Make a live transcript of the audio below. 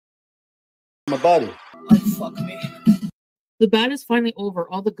my buddy. Oh, fuck me. The bad is finally over.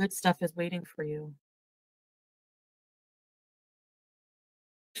 All the good stuff is waiting for you.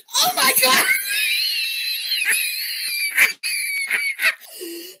 Oh my god!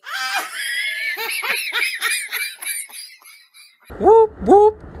 Whoop,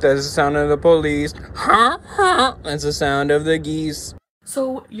 whoop. That's the sound of the police. Ha, ha. That's the sound of the geese.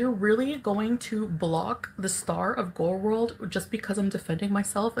 So you're really going to block the star of Gorl just because I'm defending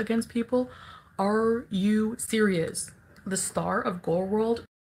myself against people? Are you serious? The star of Gorl?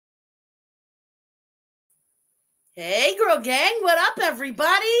 Hey, girl gang, what up,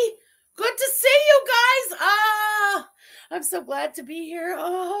 everybody? Good to see you guys. I'm so glad to be here.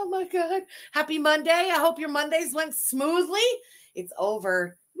 Oh my god. Happy Monday. I hope your Mondays went smoothly. It's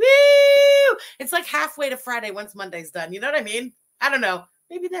over. Woo! It's like halfway to Friday once Monday's done. You know what I mean? I don't know.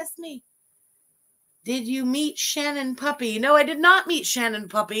 Maybe that's me. Did you meet Shannon Puppy? No, I did not meet Shannon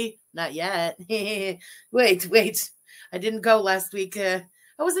Puppy. Not yet. Wait. I didn't go last week. I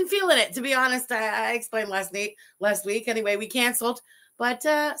wasn't feeling it, to be honest. I explained last week. Anyway, we canceled. But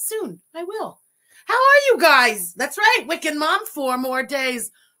soon I will. How are you guys? That's right. Wicked Mom, 4 more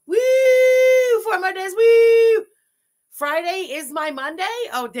days. Woo! 4 more days. Woo! Friday is my Monday.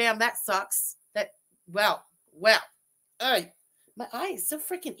 Oh, damn, that sucks. Well. My eye is so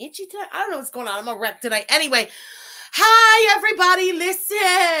freaking itchy tonight. I don't know what's going on. I'm a wreck tonight. Anyway, hi, everybody.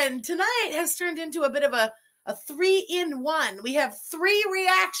 Listen, tonight has turned into a bit of a 3-in-1. We have 3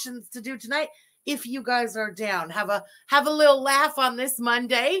 reactions to do tonight. If you guys are down, have a little laugh on this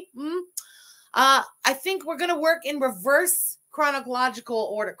Monday. I think we're going to work in reverse chronological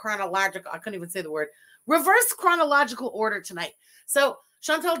order. I couldn't even say the word. Reverse chronological order tonight. So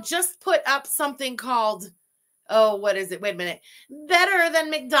Chantal just put up something called, oh, what is it? Wait a minute. Better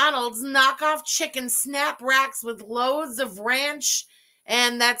than McDonald's knockoff chicken snap racks with loads of ranch.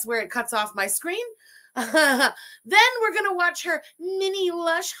 And that's where it cuts off my screen. Then we're going to watch her mini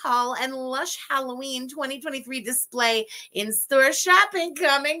Lush haul and Lush Halloween 2023 display in-store shopping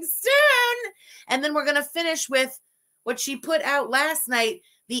coming soon. And then we're going to finish with what she put out last night,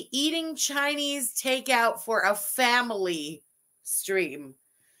 the eating Chinese takeout for a family stream.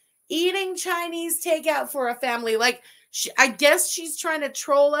 Eating Chinese takeout for a family. Like, I guess she's trying to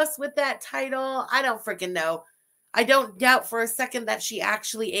troll us with that title. I don't freaking know. I don't doubt for a second that she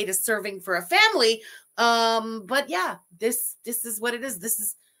actually ate a serving for a family. But yeah, this is what it is. This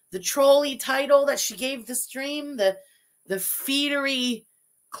is the trolly title that she gave the stream, the feedery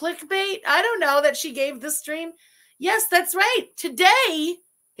clickbait. I don't know that she gave the stream. Yes, that's right. Today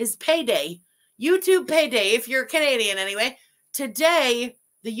is Payday. YouTube Payday, if you're Canadian anyway. Today,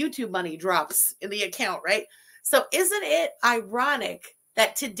 the YouTube money drops in the account, right? So isn't it ironic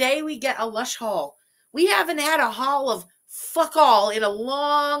that today we get a Lush haul? We haven't had a haul of fuck all in a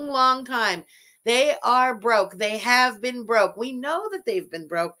long, long time. They are broke. They have been broke. We know that they've been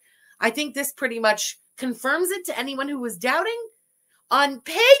broke. I think this pretty much confirms it to anyone who was doubting. On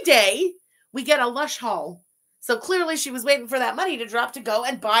Payday, we get a Lush haul. So clearly she was waiting for that money to drop to go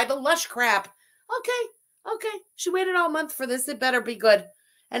and buy the Lush crap. Okay. She waited all month for this. It better be good.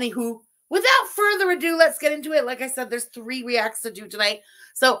 Anywho, without further ado, let's get into it. Like I said, there's 3 reacts to do tonight.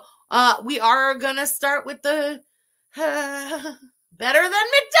 So we are going to start with the better than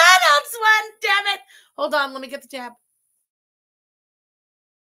McDonald's one. Damn it. Hold on. Let me get the tab.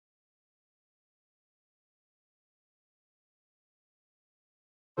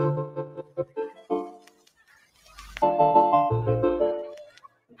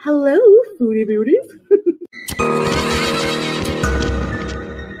 Hello, foodie beauties.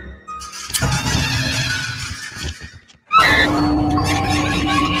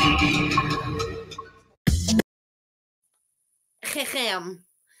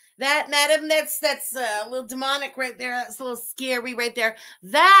 That, madam, that's a little demonic right there. That's a little scary right there.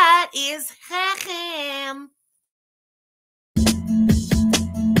 That is ham.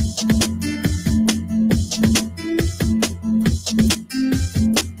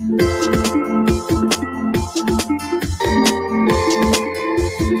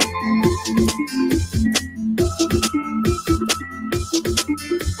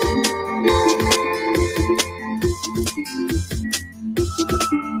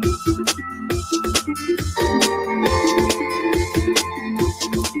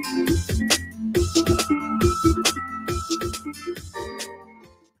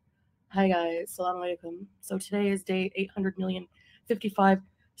 Hi guys, Assalamu alaikum. So today is day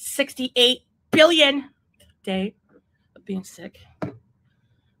 800,055,68 billion day of being sick.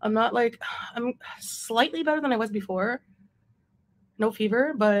 I'm slightly better than I was before. No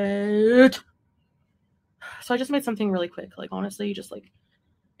fever, but so I just made something really quick. Like honestly, just like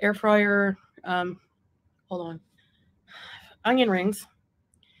air fryer Hold on. Onion rings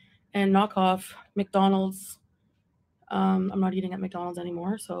and knockoff McDonald's. I'm not eating at McDonald's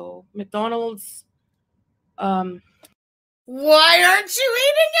anymore, so McDonald's. Why aren't you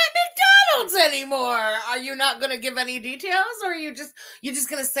eating at McDonald's anymore? Are you not going to give any details, or are you just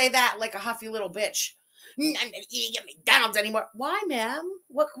going to say that like a huffy little bitch? I'm not eating at McDonald's anymore. Why, ma'am?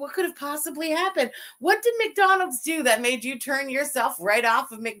 What could have possibly happened? What did McDonald's do that made you turn yourself right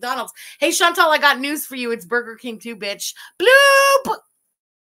off of McDonald's? Hey, Chantal, I got news for you. It's Burger King too, bitch. Bloop!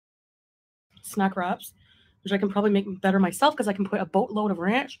 Snack wraps, which I can probably make better myself because I can put a boatload of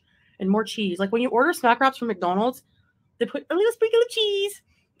ranch and more cheese. Like when you order snack wraps from McDonald's, they put a little sprinkle of cheese,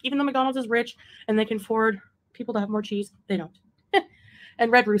 even though McDonald's is rich and they can afford people to have more cheese. They don't.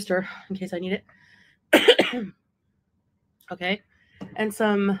 And Red Rooster, in case I need it. Okay. And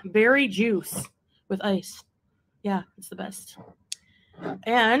some berry juice with ice. Yeah, it's the best.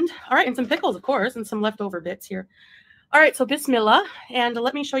 And, all right, and some pickles, of course, and some leftover bits here. All right, so bismillah. And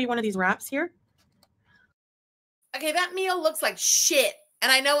let me show you one of these wraps here. Okay, that meal looks like shit.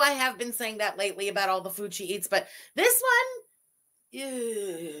 And I know I have been saying that lately about all the food she eats, but this one,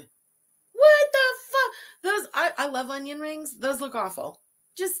 ew. What the fuck? I love onion rings. Those look awful.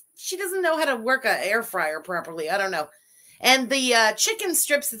 Just, she doesn't know how to work an air fryer properly. I don't know. And the chicken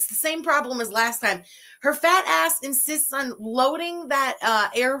strips, it's the same problem as last time. Her fat ass insists on loading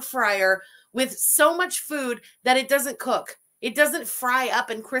that air fryer with so much food that it doesn't cook. It doesn't fry up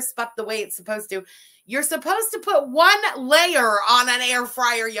and crisp up the way it's supposed to. You're supposed to put one layer on an air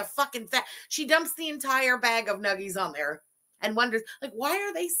fryer, you fucking fat. She dumps the entire bag of nuggies on there and wonders, like, why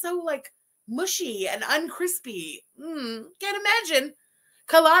are they so, like, mushy and uncrispy? Can't imagine.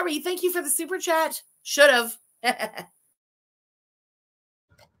 Kalari, thank you for the super chat. Should have.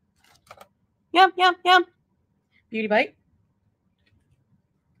 Yum, yum, yum. Beauty bite.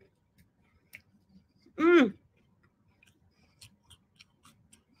 Mmm.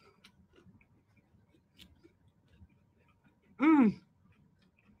 Mmm.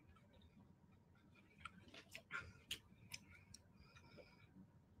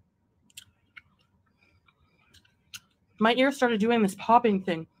 My ear started doing this popping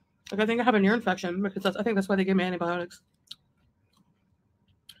thing. Like, I think I have an ear infection because I think that's why they gave me antibiotics.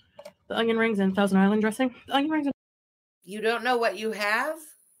 The onion rings and Thousand Island dressing. The onion rings. You don't know what you have?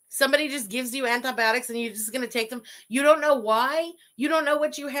 Somebody just gives you antibiotics and you're just going to take them. You don't know why? You don't know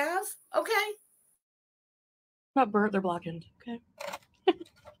what you have? Okay. Not burnt, they're blackened. Okay.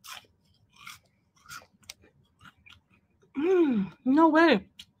 No way.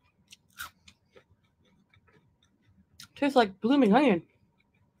 Tastes like blooming onion.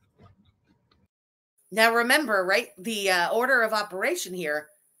 Now remember, right? The order of operation here.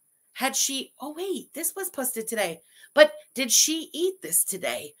 Had she, oh wait, this was posted today. But did she eat this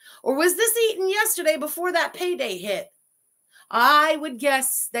today? Or was this eaten yesterday before that payday hit? I would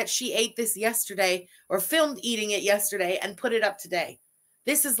guess that she ate this yesterday or filmed eating it yesterday and put it up today.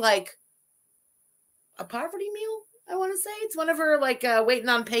 This is like a poverty meal, I want to say. It's one of her like waiting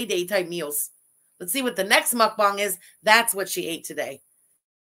on payday type meals. Let's see what the next mukbang is. That's what she ate today.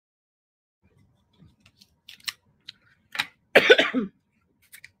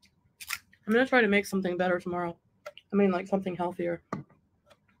 I'm going to try to make something better tomorrow. I mean, like something healthier.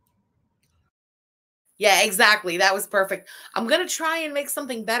 Yeah, exactly. That was perfect. I'm going to try and make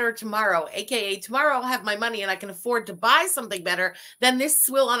something better tomorrow, aka tomorrow I'll have my money and I can afford to buy something better than this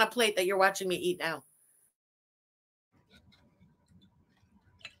swill on a plate that you're watching me eat now.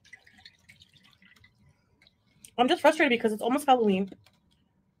 I'm just frustrated because it's almost Halloween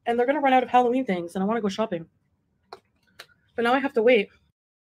and they're going to run out of Halloween things and I want to go shopping. But now I have to wait.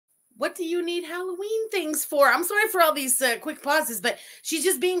 What do you need Halloween things for? I'm sorry for all these quick pauses, but she's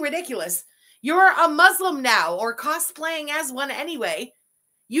just being ridiculous. You're a Muslim now or cosplaying as one anyway.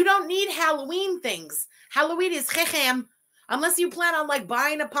 You don't need Halloween things. Halloween is chechem. Unless you plan on like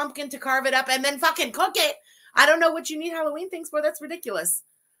buying a pumpkin to carve it up and then fucking cook it. I don't know what you need Halloween things for. That's ridiculous.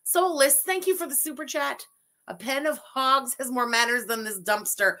 Soulless, thank you for the super chat. A pen of hogs has more manners than this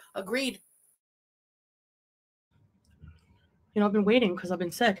dumpster. Agreed. You know, I've been waiting because I've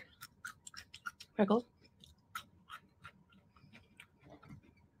been sick. Pickle.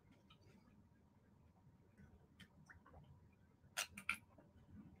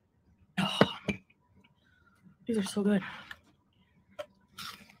 Oh, these are so good.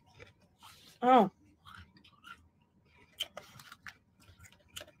 Oh.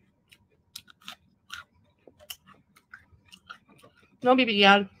 No BB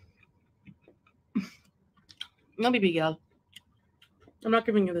gal. No BB gal. I'm not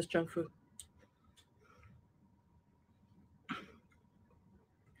giving you this junk food.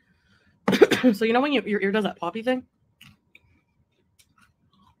 So you know when your ear does that poppy thing?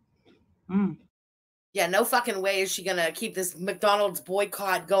 Yeah, no fucking way is she gonna keep this McDonald's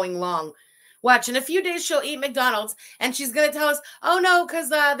boycott going long. Watch, in a few days she'll eat McDonald's and she's gonna tell us, oh no, because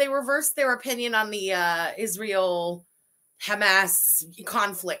they reversed their opinion on the Israel Hamas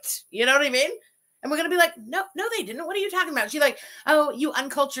conflict. You know what I mean? And we're gonna be like, no, they didn't. What are you talking about? She's like, oh, you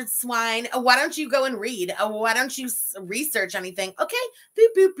uncultured swine. Oh, why don't you go and read? Oh, why don't you research anything? Okay,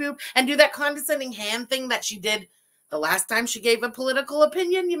 boop, boop, boop. And do that condescending hand thing that she did the last time she gave a political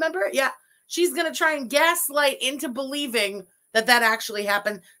opinion. You remember? Yeah. She's gonna try and gaslight into believing that actually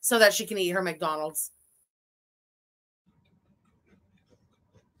happened so that she can eat her McDonald's.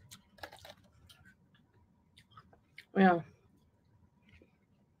 Yeah.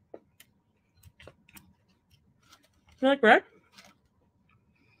 You like bread?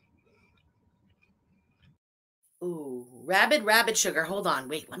 Ooh, rabbit sugar. Hold on.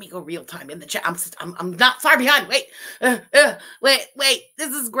 Wait, let me go real time in the chat. I'm not far behind. Wait. Wait.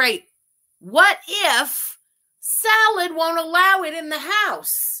 This is great. What if salad won't allow it in the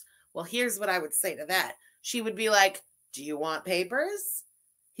house? Well, here's what I would say to that. She would be like, do you want papers?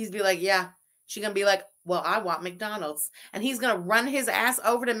 He'd be like, yeah. She's going to be like, well, I want McDonald's. And he's going to run his ass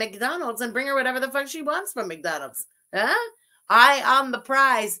over to McDonald's and bring her whatever the fuck she wants from McDonald's. Huh? Eye on the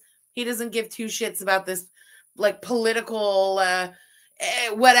prize. He doesn't give two shits about this, like, political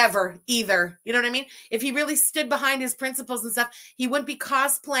whatever either. You know what I mean? If he really stood behind his principles and stuff, he wouldn't be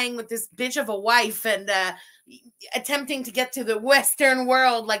cosplaying with this bitch of a wife and attempting to get to the Western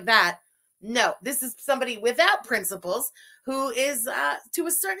world like that. No, this is somebody without principles who is, to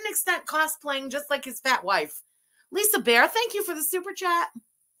a certain extent, cosplaying just like his fat wife. Lisa Bear, thank you for the super chat.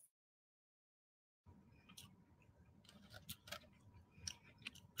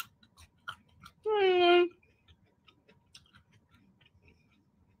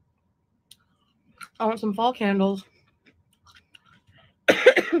 I want some fall candles. I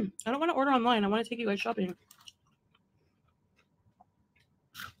don't want to order online. I want to take you guys shopping.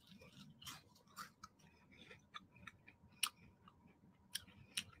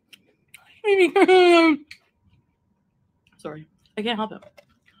 Sorry, I can't help it.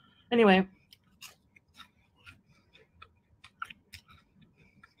 Anyway.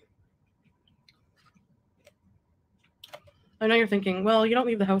 I know you're thinking, well, you don't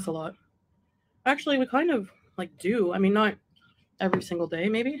leave the house a lot. Actually, we kind of, like, do. I mean, not every single day,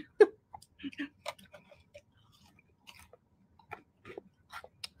 maybe.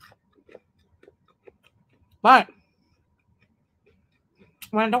 But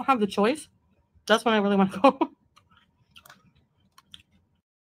when I don't have the choice, that's when I really want to go.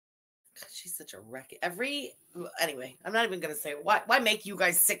 She's such a wreck. Anyway, I'm not even going to say why make you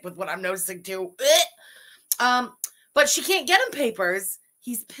guys sick with what I'm noticing too. But she can't get him papers.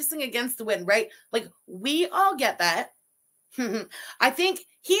 He's pissing against the wind, right? Like, we all get that. I think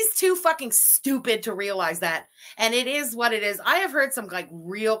he's too fucking stupid to realize that. And it is what it is. I have heard some like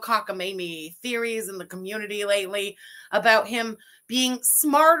real cockamamie theories in the community lately about him being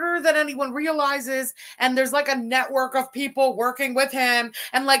smarter than anyone realizes. And there's like a network of people working with him.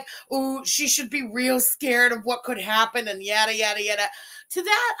 And like, ooh, she should be real scared of what could happen and yada, yada, yada. To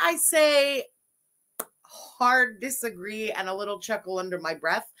that, I say hard disagree and a little chuckle under my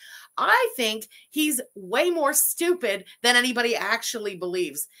breath. I think he's way more stupid than anybody actually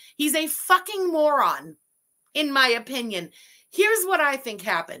believes. He's a fucking moron, in my opinion. Here's what I think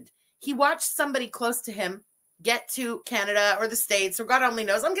happened. He watched somebody close to him get to Canada or the States, or God only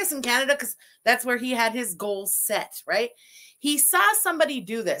knows. I'm guessing Canada because that's where he had his goals set, right? He saw somebody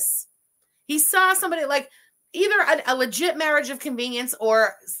do this. He saw somebody like either a legit marriage of convenience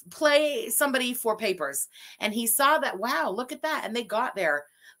or play somebody for papers. And he saw that, wow, look at that. And they got there.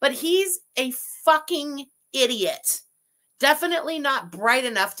 But he's a fucking idiot. Definitely not bright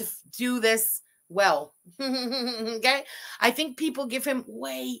enough to do this well. Okay? I think people give him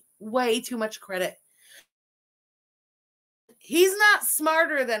way, way too much credit. He's not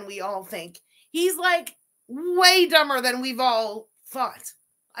smarter than we all think. He's like way dumber than we've all thought.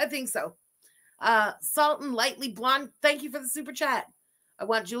 I think so. Salt and Lightly Blonde, thank you for the super chat. I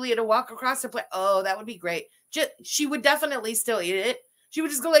want Julia to walk across her plate. Oh, that would be great. She would definitely still eat it. She would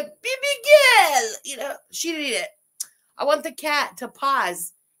just go like, baby girl, you know, she'd eat it. I want the cat to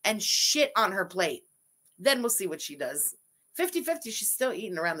pause and shit on her plate. Then we'll see what she does. 50-50, she's still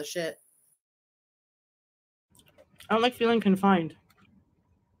eating around the shit. I don't like feeling confined.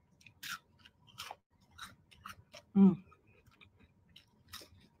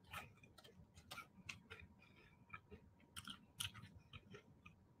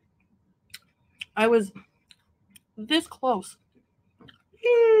 I was this close.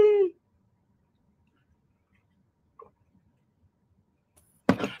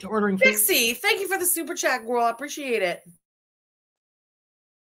 to ordering food. Dixie, thank you for the super chat, girl. I appreciate it.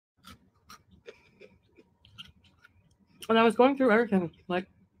 And I was going through everything. Like,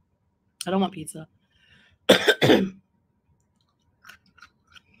 I don't want pizza.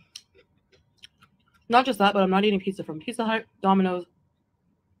 Not just that, but I'm not eating pizza from Pizza Hut, Domino's,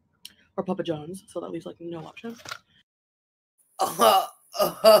 or Papa John's. So that leaves like no option.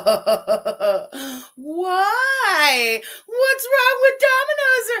 Why? What's wrong with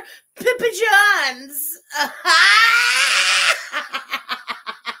Domino's or Papa John's?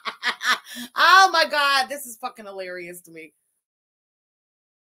 Oh my God, this is fucking hilarious to me.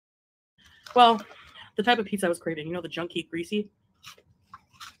 Well, the type of pizza I was craving, you know, the junky, greasy.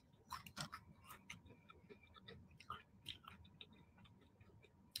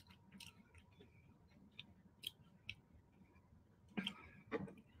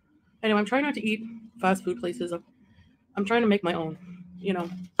 Anyway, I'm trying not to eat fast food places. I'm trying to make my own, you know.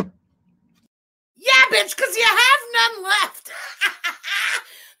 Yeah, bitch, because you have none left.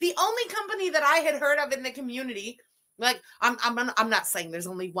 The only company that I had heard of in the community, like, I'm not saying there's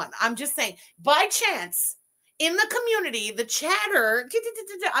only one. I'm just saying, by chance, in the community, the chatter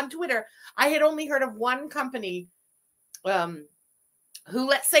on Twitter, I had only heard of one company who,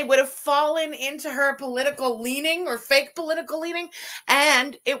 let's say, would have fallen into her political leaning or fake political leaning,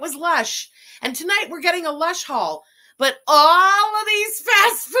 and it was Lush. And tonight we're getting a Lush haul. But all of these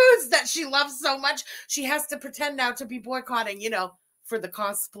fast foods that she loves so much, she has to pretend now to be boycotting, you know, for the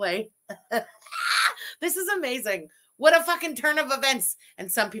cosplay. This is amazing. What a fucking turn of events.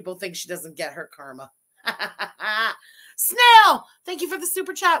 And some people think she doesn't get her karma. Snail, thank you for the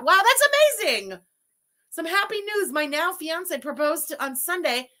super chat. Wow, that's amazing. Some happy news. My now fiance proposed on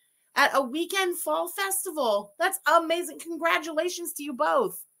Sunday at a weekend fall festival. That's amazing. Congratulations to you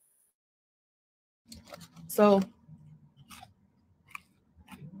both. So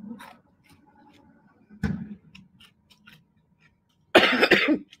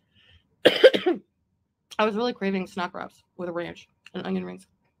I was really craving snack wraps with a ranch and onion rings.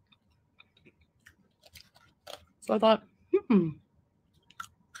 So I thought,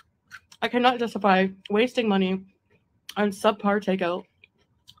 I cannot justify wasting money on subpar takeout.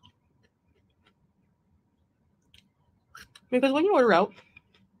 Because when you order out,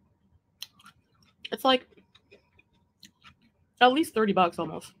 it's like at least $30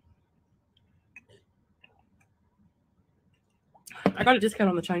 almost. I got a discount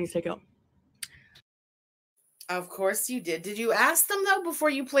on the Chinese takeout. Of course you did. Did you ask them, though, before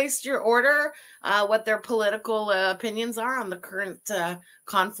you placed your order, what their political opinions are on the current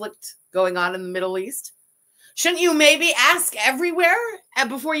conflict going on in the Middle East? Shouldn't you maybe ask everywhere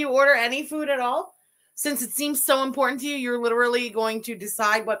before you order any food at all? Since it seems so important to you, you're literally going to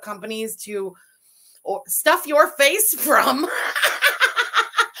decide what companies to stuff your face from.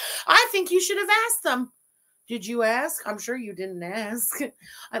 I think you should have asked them. Did you ask? I'm sure you didn't ask.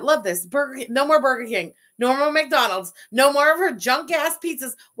 I love this. No more Burger King. No more McDonald's. No more of her junk ass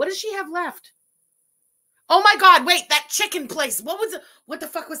pizzas. What does she have left? Oh my God. Wait, that chicken place. What the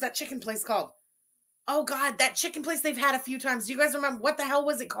fuck was that chicken place called? Oh God, that chicken place they've had a few times. Do you guys remember? What the hell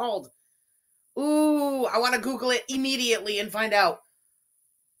was it called? Ooh, I want to Google it immediately and find out.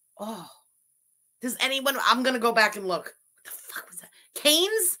 Oh, does anyone? I'm going to go back and look. What the fuck was that?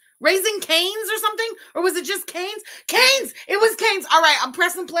 Cane's? Raising Cane's or something? Or was it just Cane's? Cane's! It was Cane's. All right, I'm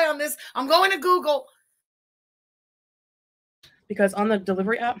pressing play on this. I'm going to Google. Because on the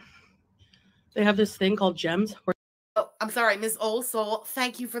delivery app, they have this thing called Gems. Oh, I'm sorry, Ms. Old Soul.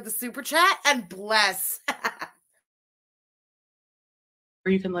 Thank you for the super chat and bless.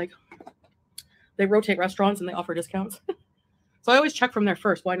 Where you can they rotate restaurants and they offer discounts. So I always check from there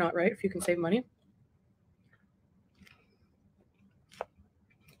first. Why not, right? If you can save money.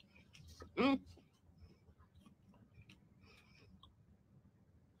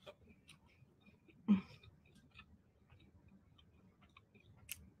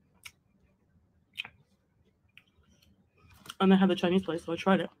 And they had the Chinese place, so I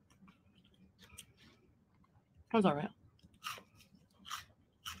tried it. It was all right.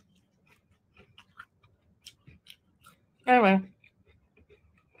 Anyway,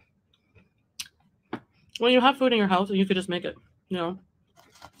 when you have food in your house, you could just make it, you know.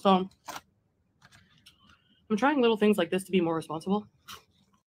 So I'm trying little things like this to be more responsible.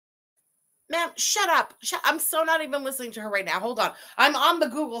 Ma'am, shut up. I'm so not even listening to her right now. Hold on. I'm on the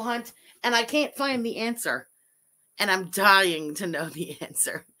Google hunt, and I can't find the answer. And I'm dying to know the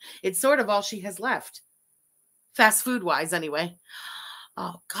answer. It's sort of all she has left. Fast food-wise, anyway.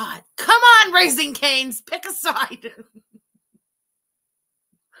 Oh, God. Come on, Raising Cane's. Pick a side.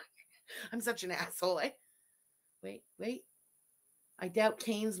 I'm such an asshole, eh? Wait. I doubt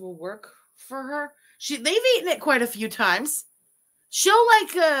canes will work for her. They've eaten it quite a few times. She'll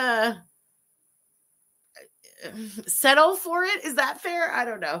like settle for it. Is that fair? I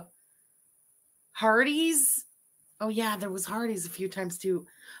don't know. Hardee's. Oh yeah, there was Hardee's a few times too.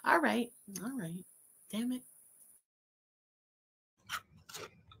 All right. Damn it.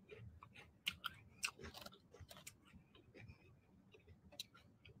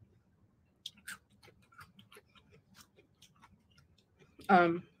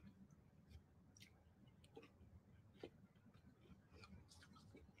 I'm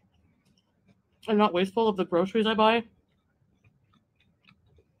not wasteful of the groceries I buy.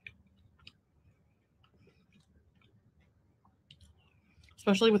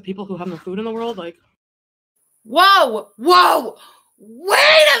 Especially with people who have no food in the world, like. Whoa! Wait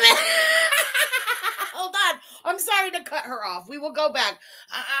a minute! Hold on. I'm sorry to cut her off. We will go back.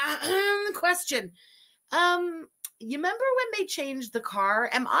 Question. You remember when they changed the car?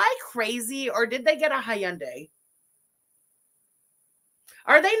 Am I crazy or did they get a Hyundai?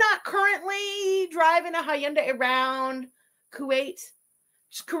 Are they not currently driving a Hyundai around Kuwait?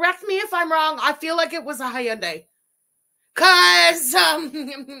 Just correct me if I'm wrong. I feel like it was a Hyundai. Cause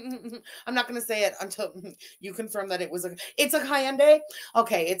I'm not gonna say it until you confirm that it's a Hyundai.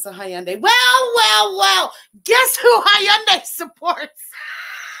 Okay, it's a Hyundai. Well. Guess who Hyundai supports?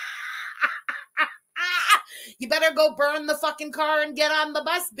 You better go burn the fucking car and get on the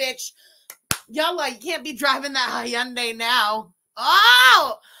bus, bitch. Yalla, you can't be driving that Hyundai now.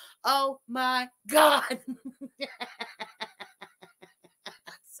 Oh my God. That's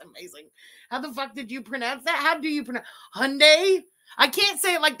amazing. How the fuck did you pronounce that? How do you pronounce Hyundai? I can't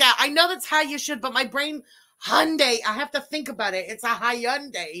say it like that. I know that's how you should, but my brain, Hyundai, I have to think about it. It's a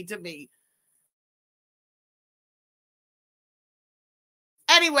Hyundai to me.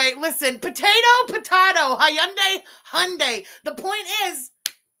 Anyway, listen, potato, Hyundai. The point is,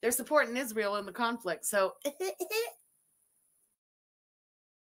 they're supporting Israel in the conflict. So,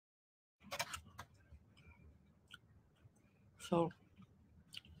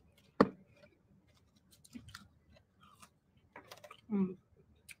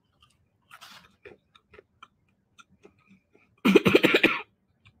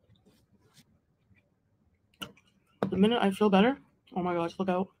 The minute I feel better, oh my gosh, look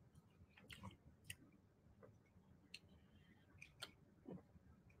out.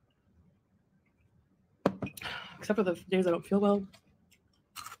 Except for the days I don't feel well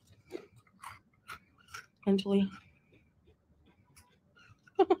mentally.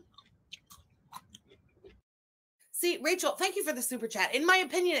 See, Rachel, thank you for the super chat. In my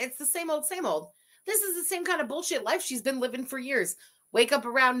opinion, it's the same old, same old. This is the same kind of bullshit life she's been living for years. Wake up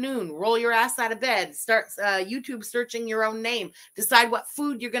around noon, roll your ass out of bed, start YouTube searching your own name, decide what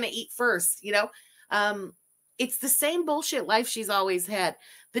food you're going to eat first. You know, it's the same bullshit life she's always had.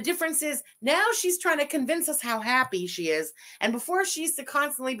 The difference is now she's trying to convince us how happy she is. And before she used to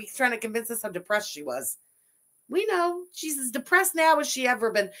constantly be trying to convince us how depressed she was. We know she's as depressed now as she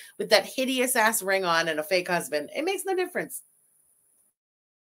ever been with that hideous ass ring on and a fake husband. It makes no difference.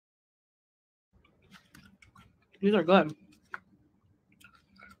 These are good.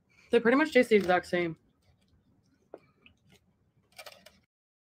 They pretty much taste the exact same.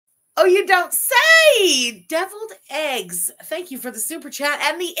 Oh, you don't say! Deviled eggs. Thank you for the super chat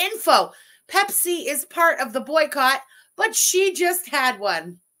and the info. Pepsi is part of the boycott, but she just had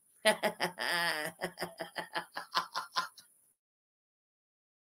one.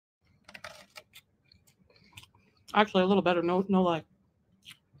 Actually, a little better. No lie.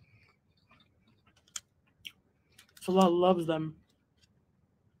 Salah loves them.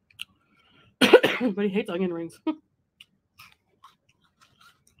 But he hates onion rings.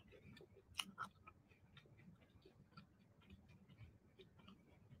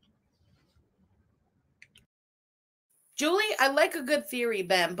 Julie, I like a good theory,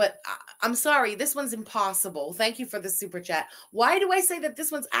 Ben, but I'm sorry, this one's impossible. Thank you for the super chat. Why do I say that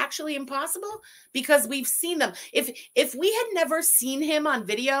this one's actually impossible? Because we've seen them. If we had never seen him on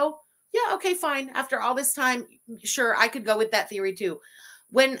video, yeah, okay, fine. After all this time, sure, I could go with that theory too.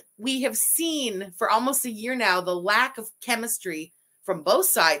 When we have seen for almost a year now the lack of chemistry from both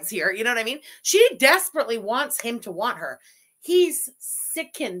sides here, you know what I mean? She desperately wants him to want her. He's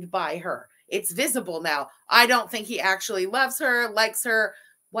sickened by her. It's visible now. I don't think he actually loves her, likes her,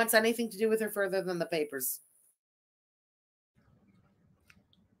 wants anything to do with her further than the papers.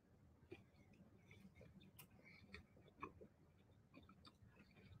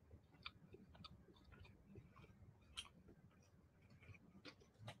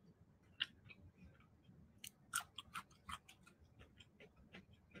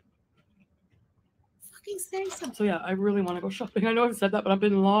 fucking say something. So yeah, I really want to go shopping. I know I've said that, but I've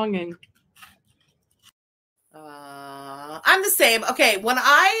been longing. I'm the same. Okay, when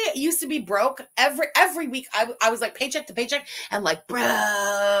I used to be broke, every week I was like paycheck to paycheck and like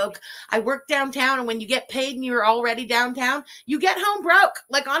broke. I worked downtown, and when you get paid and you're already downtown, you get home broke.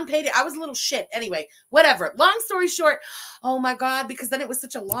 Like on payday, I was a little shit. Anyway, whatever. Long story short, oh my God, because then it was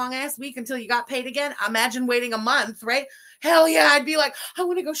such a long ass week until you got paid again. Imagine waiting a month, right? Hell yeah, I'd be like, I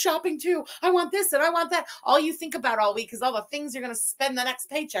want to go shopping too. I want this and I want that. All you think about all week is all the things you're going to spend the next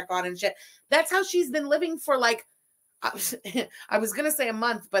paycheck on and shit. That's how she's been living for like, I was going to say a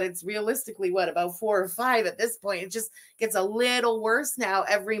month, but it's realistically what, about 4 or 5 at this point. It just gets a little worse now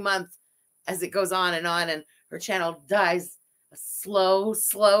every month as it goes on, and her channel dies a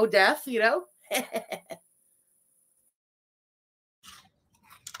slow death, you know?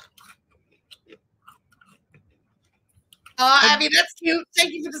 Oh, Abby, that's cute.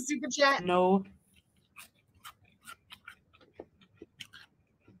 Thank you for the super chat. No.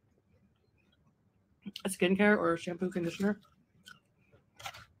 A skincare or a shampoo conditioner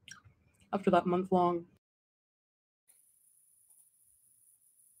after that month long.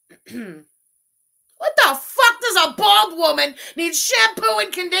 What the fuck does a bald woman need shampoo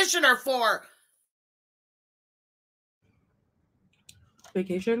and conditioner for?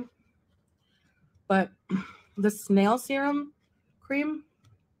 Vacation. But the snail serum cream,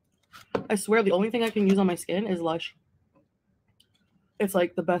 I swear the only thing I can use on my skin is Lush. It's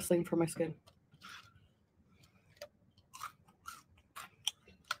like the best thing for my skin.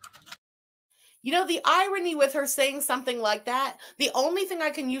 You know, the irony with her saying something like that, the only thing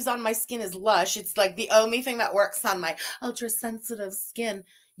I can use on my skin is Lush. It's like the only thing that works on my ultra sensitive skin.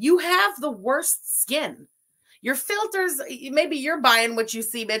 You have the worst skin. Your filters, maybe you're buying what you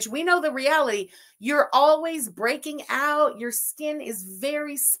see, bitch. We know the reality. You're always breaking out. Your skin is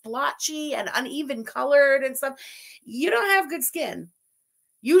very splotchy and uneven colored and stuff. You don't have good skin.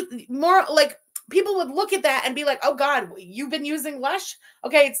 You more like people would look at that and be like, oh God, you've been using Lush?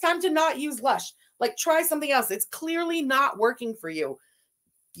 Okay, it's time to not use Lush. Like, try something else. It's clearly not working for you.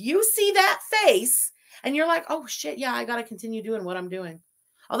 You see that face and you're like, oh shit, yeah, I got to continue doing what I'm doing.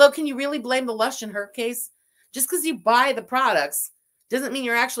 Although, can you really blame the Lush in her case? Just because you buy the products doesn't mean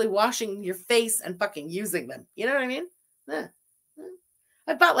you're actually washing your face and fucking using them. You know what I mean?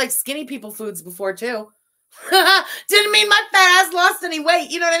 I've bought like skinny people foods before too. Didn't mean my fat ass lost any weight.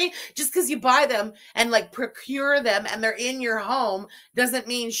 You know what I mean? Just because you buy them and like procure them and they're in your home doesn't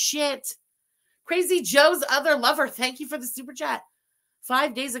mean shit. Crazy Joe's other lover. Thank you for the super chat.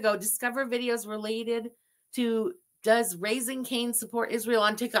 5 days ago, discover videos related to does Raising Cane support Israel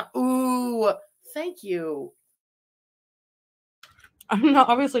on TikTok? Ooh, thank you. I'm not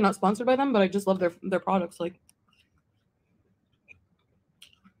obviously not sponsored by them, but I just love their products. Like,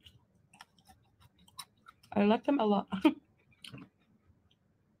 I like them a lot.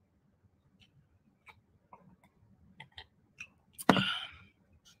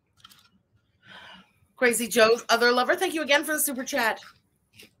 Crazy Joe's other lover. Thank you again for the super chat.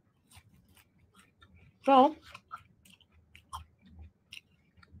 So,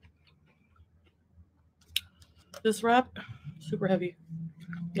 this wrap, super heavy.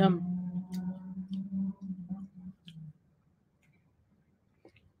 Yum.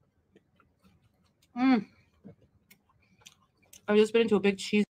 I've just been into a big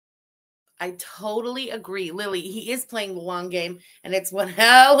cheese. I totally agree. Lily, he is playing the long game, and it's one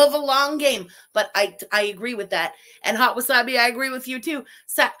hell of a long game. But I agree with that. And Hot Wasabi, I agree with you too.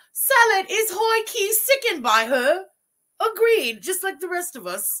 Salad is high key sickened by her. Agreed. Just like the rest of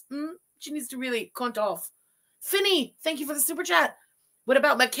us. She needs to really count off. Finny, thank you for the super chat. What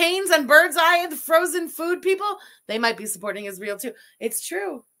about McCain's and Bird's Eye, the frozen food people? They might be supporting Israel too. It's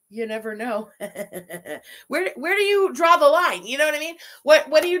true. You never know. Where do you draw the line? You know what I mean?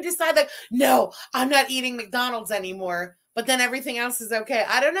 What do you decide? Like, no, I'm not eating McDonald's anymore, but then everything else is okay.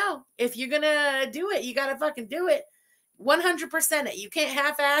 I don't know. If you're going to do it, you got to fucking do it. 100% it. You can't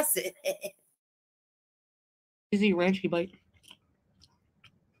half-ass it. Easy ranchy bite.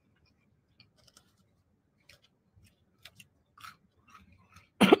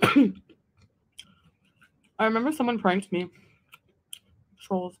 I remember someone pranked me.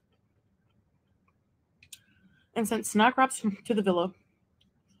 Trolls. And sent snack wraps to the villa.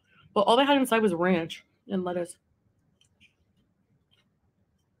 But all they had inside was ranch and lettuce.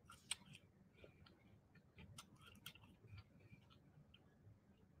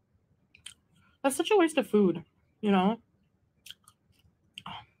 That's such a waste of food, you know?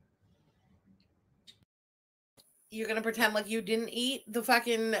 You're going to pretend like you didn't eat the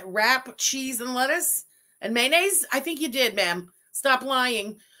fucking wrap, cheese, and lettuce and mayonnaise? I think you did, ma'am. Stop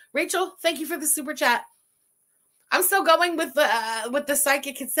lying. Rachel, thank you for the super chat. I'm still going with the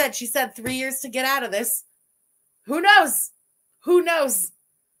psychic had said. She said 3 years to get out of this. Who knows? Who knows?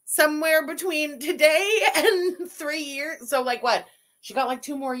 Somewhere between today and 3 years. So like what? She got like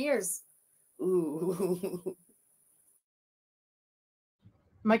 2 more years. Ooh.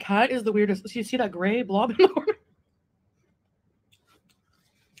 My cat is the weirdest. So you see that gray blob in the corner?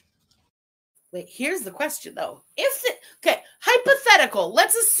 Wait, here's the question though. Okay, hypothetical.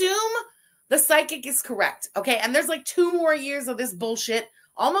 Let's assume the psychic is correct. Okay, and there's like 2 more years of this bullshit,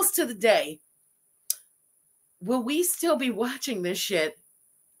 almost to the day. Will we still be watching this shit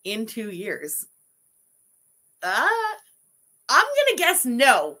in 2 years? I'm gonna guess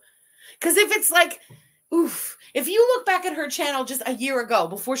no. Because if it's like, oof, if you look back at her channel just a year ago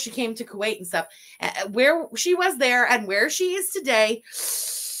before she came to Kuwait and stuff, where she was there and where she is today,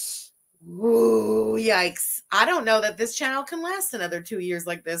 ooh, yikes. I don't know that this channel can last another 2 years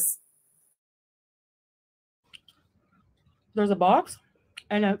like this. There's a box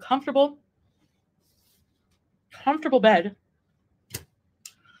and a comfortable bed,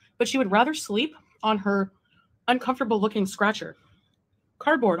 but she would rather sleep on her uncomfortable looking scratcher.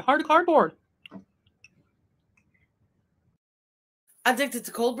 Cardboard, hard cardboard. Addicted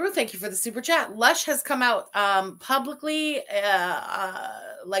to cold brew, thank you for the super chat. Lush has come out publicly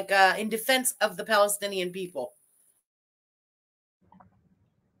in defense of the Palestinian people.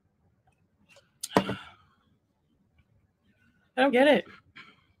 I don't get it.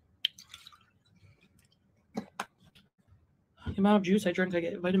 The amount of juice I drink, I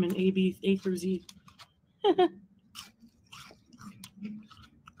get vitamin A, B, A through Z.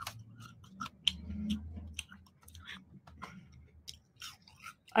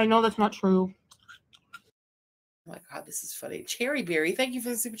 I know that's not true. Oh my God, this is funny. Cherry Berry, thank you for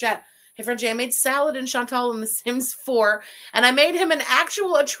the super chat. Hey, Frenchie, I made Salad and Chantal in The Sims 4, and I made him an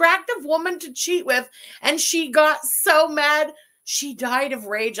actual attractive woman to cheat with, and she got so mad. She died of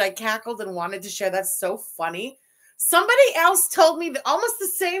rage. I cackled and wanted to share. That's so funny. Somebody else told me almost the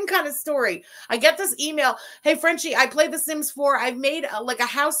same kind of story. I get this email. Hey, Frenchie, I played The Sims 4. I've made a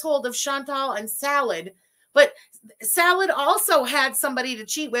household of Chantal and Salad, but Salad also had somebody to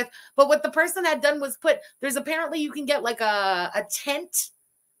cheat with. But what the person had done was there's apparently you can get like a tent,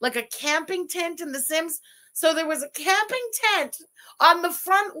 like a camping tent in The Sims. So there was a camping tent on the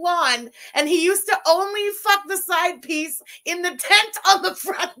front lawn, and he used to only fuck the side piece in the tent on the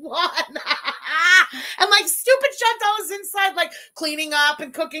front lawn. And like stupid Chantal is inside, like cleaning up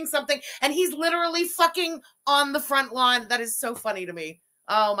and cooking something, and he's literally fucking on the front lawn. That is so funny to me.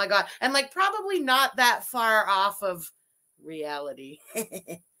 Oh my God. And like probably not that far off of reality.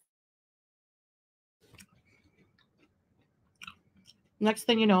 Next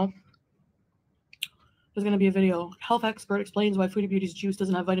thing you know, there's going to be a video. Health expert explains why Foodie Beauty's juice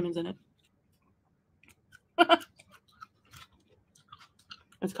doesn't have vitamins in it.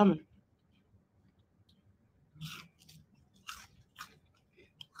 It's coming.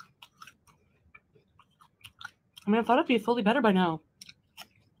 I mean, I thought it'd be fully better by now.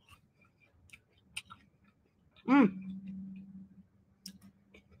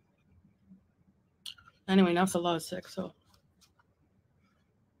 Anyway, now Salah is sick, so.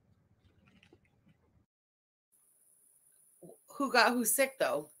 Who's sick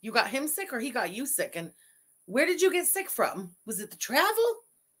though? You got him sick or he got you sick? And where did you get sick from? Was it the travel?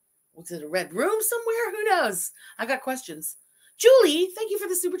 Was it a red room somewhere? Who knows? I got questions. Julie, thank you for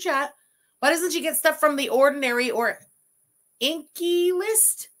the super chat. Why doesn't she get stuff from the ordinary or inky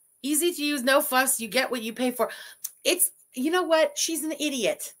list? Easy to use, no fuss. You get what you pay for. You know what? She's an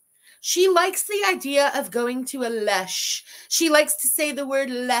idiot. She likes the idea of going to a Lush. She likes to say the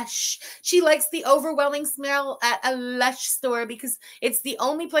word Lush. She likes the overwhelming smell at a Lush store because it's the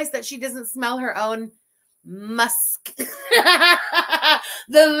only place that she doesn't smell her own musk.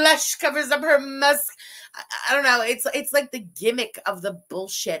 The Lush covers up her musk. I don't know. It's like the gimmick of the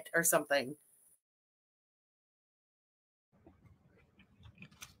bullshit or something.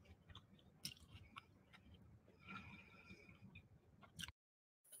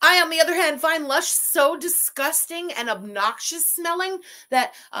 I, on the other hand, find Lush so disgusting and obnoxious smelling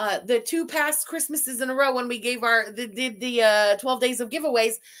that the 2 past Christmases in a row when we gave the 12 days of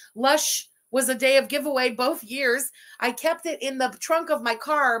giveaways, Lush was a day of giveaway both years. I kept it in the trunk of my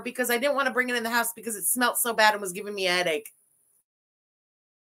car because I didn't want to bring it in the house because it smelled so bad and was giving me a headache.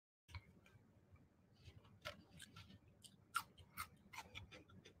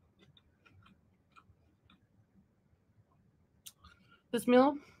 This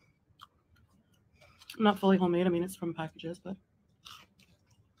meal, not fully homemade. I mean, it's from packages, but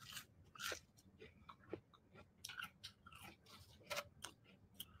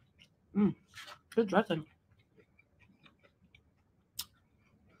Good dressing.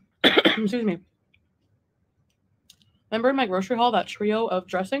 Excuse me. Remember in my grocery haul, that trio of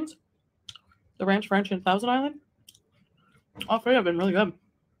dressings? The Ranch, French, and Thousand Island? All three have been really good.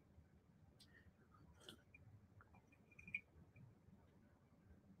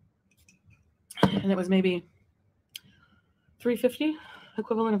 And it was maybe $3.50,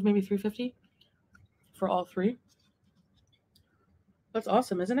 equivalent of maybe $3.50 for all three. That's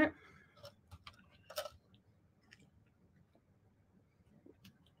awesome, isn't it?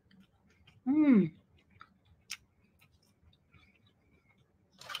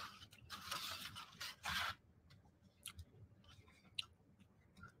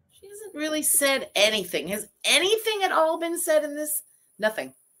 She hasn't really said anything. Has anything at all been said in this?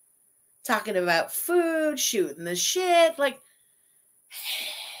 Nothing. Talking about food, shooting the shit. Like,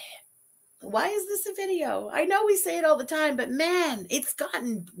 why is this a video? I know we say it all the time, but man, it's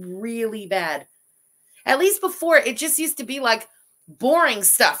gotten really bad. At least before, it just used to be like boring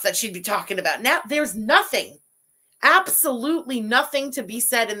stuff that she'd be talking about. Now there's nothing, absolutely nothing to be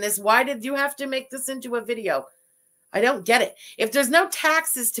said in this. Why did you have to make this into a video? I don't get it. If there's no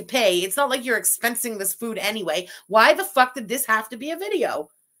taxes to pay, it's not like you're expensing this food anyway. Why the fuck did this have to be a video?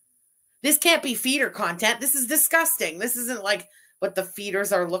 This can't be feeder content. This is disgusting. This isn't like what the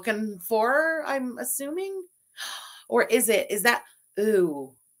feeders are looking for, I'm assuming. Or is it? Is that,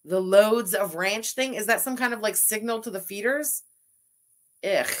 ooh, the loads of ranch thing? Is that some kind of like signal to the feeders?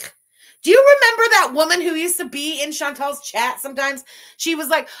 Ugh. Do you remember that woman who used to be in Chantal's chat sometimes? She was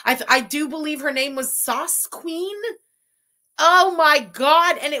like, I do believe her name was Sauce Queen. Oh my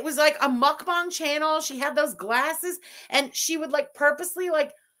God. And it was like a mukbang channel. She had those glasses and she would like purposely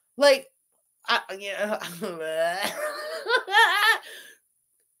yeah.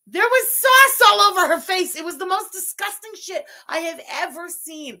 There was sauce all over her face. It was the most disgusting shit I have ever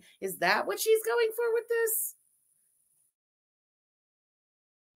seen. Is that what she's going for with this?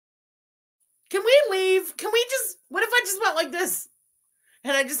 Can we leave? Can we just, what if I just went like this?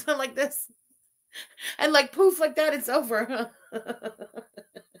 And I just went like this? And like poof, like that, it's over.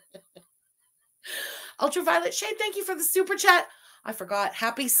 Ultraviolet Shade, thank you for the super chat. I forgot.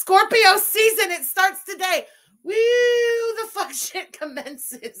 Happy Scorpio season. It starts today. Woo, the fuck shit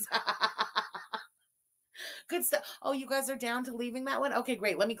commences. Good stuff. Oh, you guys are down to leaving that one? Okay,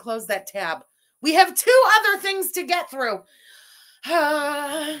 great. Let me close that tab. We have two other things to get through.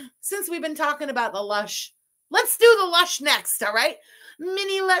 Since we've been talking about the Lush, let's do the Lush next, all right?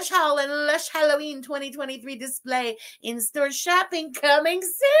 Mini Lush haul and Lush Halloween 2023 display. In-store shopping coming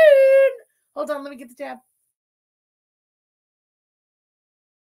soon. Hold on, let me get the tab.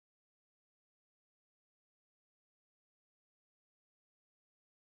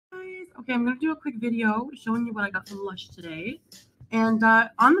 Okay, I'm going to do a quick video showing you what I got from Lush today. And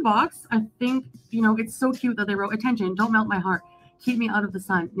on the box, I think, you know, it's so cute that they wrote, attention, don't melt my heart. Keep me out of the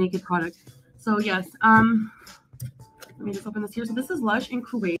sun. Naked product. So, yes. Let me just open this here. So, this is Lush in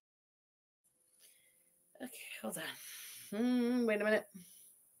QUEBEC. Okay, hold on. Wait a minute.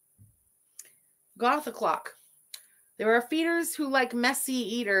 Goth o'clock. There are feeders who like messy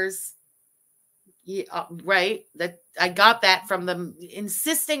eaters. Yeah, right. That I got that from them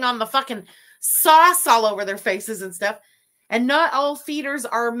insisting on the fucking sauce all over their faces and stuff. And not all feeders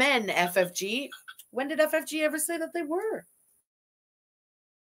are men, FFG. When did FFG ever say that they were?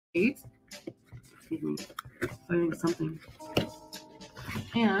 Excuse me. Finding something.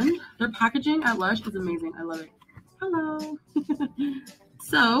 And their packaging at Lush is amazing. I love it. Hello.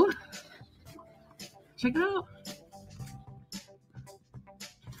 So, check it out.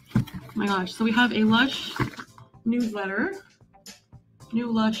 Oh my gosh. So we have a Lush newsletter,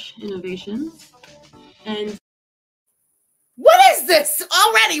 new Lush innovations, and what is this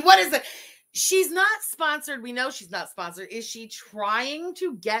already? What is it? She's not sponsored. We know she's not sponsored. Is she trying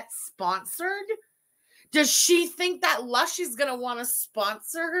to get sponsored? Does she think that Lush is going to want to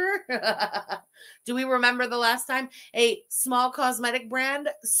sponsor her? Do we remember the last time a small cosmetic brand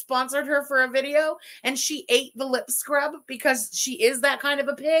sponsored her for a video and she ate the lip scrub because she is that kind of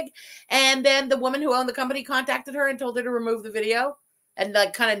a pig? And then the woman who owned the company contacted her and told her to remove the video and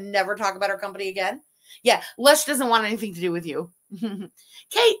like kind of never talk about her company again. Yeah, Lush doesn't want anything to do with you.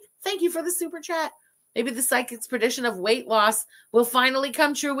 Kate, thank you for the super chat. Maybe the psychic's prediction of weight loss will finally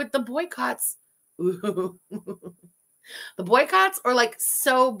come true with the boycotts. Ooh. The boycotts are like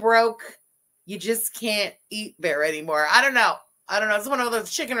so broke you just can't eat there anymore. I don't know. It's one of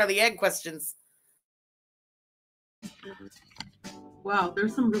those chicken or the egg questions. Wow,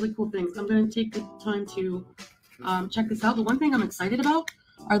 there's some really cool things. I'm going to take the time to check this out. The one thing I'm excited about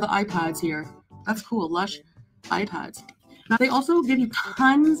are the iPads here. That's cool. Lush iPads. Now, they also give you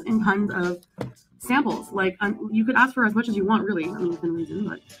tons and tons of samples. Like you could ask for as much as you want, really. I mean, within reason,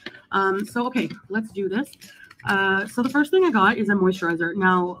 but so okay, let's do this. So the first thing I got is a moisturizer.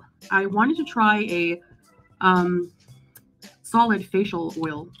 Now, I wanted to try a solid facial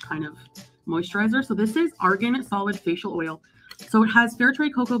oil kind of moisturizer. So this is Argan Solid Facial Oil. So it has fair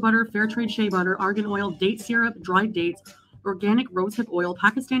trade cocoa butter, fair trade shea butter, argan oil, date syrup, dried dates, organic rosehip oil,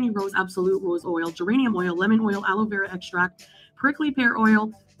 Pakistani rose absolute rose oil, geranium oil, lemon oil, aloe vera extract, prickly pear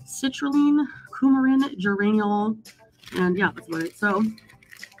oil, citrulline, coumarin, geraniol, and yeah, that's about it. So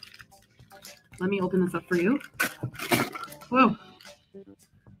let me open this up for you. Whoa.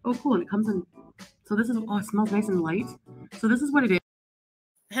 Oh, cool. And it comes in. So this is, oh, it smells nice and light. So this is what it is.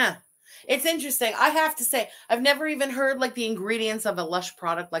 Huh. It's interesting. I have to say, I've never even heard like the ingredients of a Lush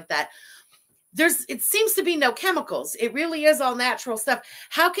product like that. It seems to be no chemicals. It really is all natural stuff.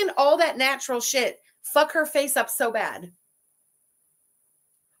 How can all that natural shit fuck her face up so bad?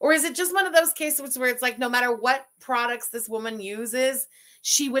 Or is it just one of those cases where it's like, no matter what products this woman uses,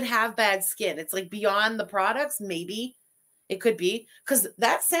 she would have bad skin? It's like beyond the products, maybe. It could be. Because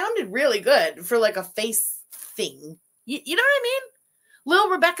that sounded really good for like a face thing. You know what I mean?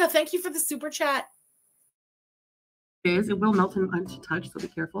 Lil Rebecca, thank you for the super chat. It will melt into touch, so be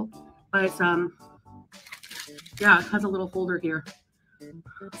careful. But yeah, it has a little holder here.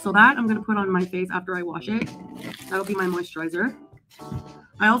 So that I'm going to put on my face after I wash it. That'll be my moisturizer.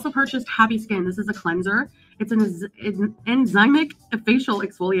 I also purchased Happy Skin. This is a cleanser. It's an enzymic facial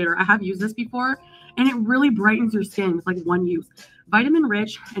exfoliator. I have used this before, and it really brightens your skin with like one use. Vitamin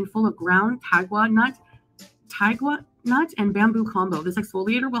rich and full of ground tagua nut and bamboo combo. This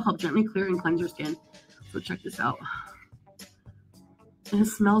exfoliator will help gently clear and cleanse your skin. So check this out. And it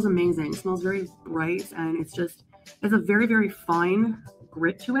smells amazing. It smells very bright, and it's a very, very fine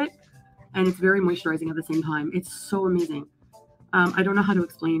grit to it, and it's very moisturizing at the same time. It's so amazing. I don't know how to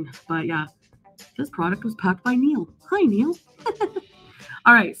explain, but yeah, this product was packed by Neil. Hi, Neil.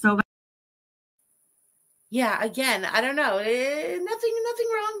 All right, so yeah, again, I don't know. Nothing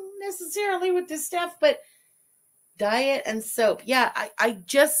wrong necessarily with this stuff, but diet and soap. Yeah, I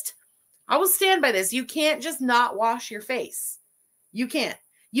will stand by this. You can't just not wash your face. You can't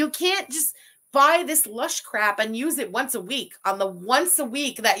just buy this Lush crap and use it once a week on the once a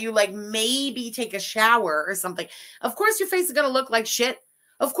week that you like maybe take a shower or something. Of course your face is going to look like shit.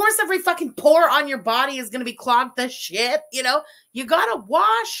 Of course every fucking pore on your body is going to be clogged to shit. You know, you got to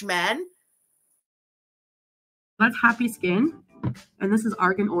wash, man. That's Happy Skin. And this is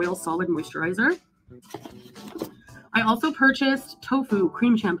Argan Oil Solid Moisturizer. I also purchased Tofu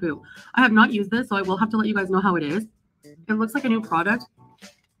Cream Shampoo. I have not used this, so I will have to let you guys know how it is. It looks like a new product.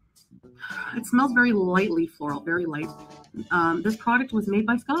 It smells very lightly floral, very light. This product was made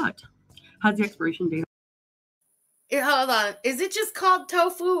by Scott. Has the expiration date. Hold on. Is it just called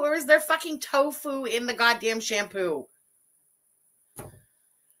tofu, or is there fucking tofu in the goddamn shampoo?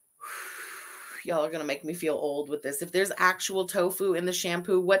 Y'all are going to make me feel old with this. If there's actual tofu in the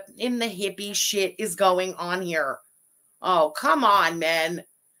shampoo, what in the hippie shit is going on here? Oh, come on, man.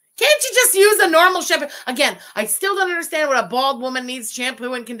 Can't you just use a normal shampoo? Again, I still don't understand what a bald woman needs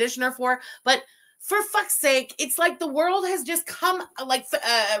shampoo and conditioner for, but for fuck's sake, it's like the world has just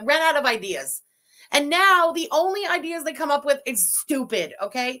ran out of ideas. And now the only ideas they come up with is stupid,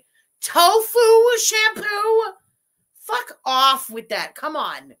 okay? Tofu shampoo? Fuck off with that. Come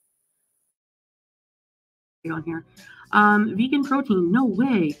on. On here. Vegan protein. No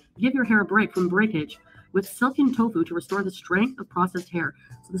way. Give your hair a break from breakage with silken tofu to restore the strength of processed hair.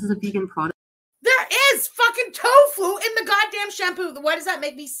 So this is a vegan product. There is fucking tofu in the goddamn shampoo. Why does that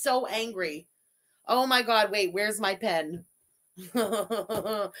make me so angry? Oh my God. Wait, where's my pen?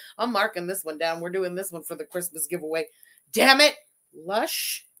 I'm marking this one down. We're doing this one for the Christmas giveaway. Damn it.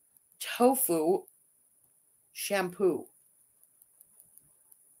 Lush tofu shampoo.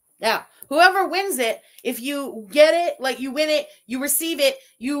 Now, whoever wins it, if you get it, like you win it, you receive it,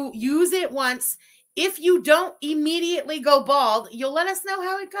 you use it once. If you don't immediately go bald, you'll let us know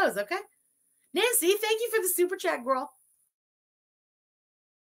how it goes, okay? Nancy, thank you for the super chat, girl.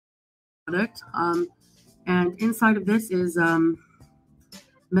 Product. And inside of this is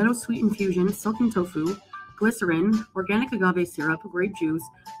meadow sweet infusion, silken tofu, glycerin, organic agave syrup, grape juice,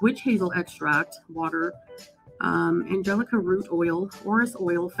 witch hazel extract, water, angelica root oil, orris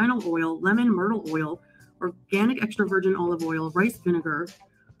oil, fennel oil, lemon myrtle oil, organic extra virgin olive oil, rice vinegar.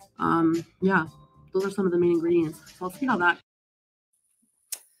 Yeah, those are some of the main ingredients. So I'll see how that.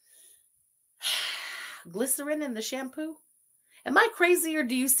 Glycerin in the shampoo? Am I crazy, or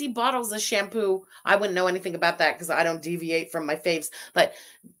do you see bottles of shampoo? I wouldn't know anything about that because I don't deviate from my faves. But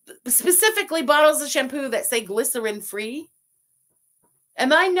specifically bottles of shampoo that say glycerin free.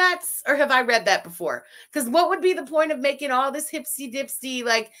 Am I nuts or have I read that before? Because what would be the point of making all this hipsy dipsy,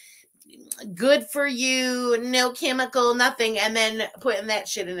 like good for you, no chemical, nothing, and then putting that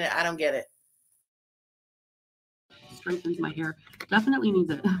shit in it? I don't get it. Strengthens my hair. Definitely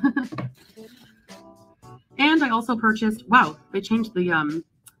needs it. And I also purchased, wow, they changed the,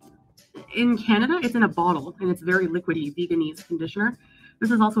 in Canada, it's in a bottle, and it's very liquidy, veganese conditioner.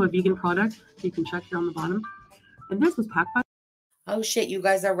 This is also a vegan product. You can check here on the bottom. And this was packed by... Oh, shit, you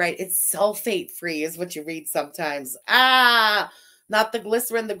guys are right. It's sulfate-free is what you read sometimes. Ah, not the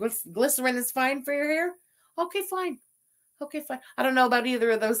glycerin. The glycerin is fine for your hair? Okay, fine. Okay, fine. I don't know about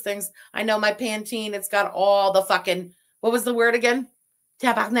either of those things. I know my Pantene, it's got all the fucking, what was the word again?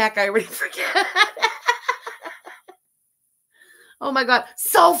 Tabarnak, I already forget. Oh my God,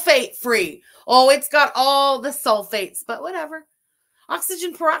 sulfate-free. Oh, it's got all the sulfates, but whatever.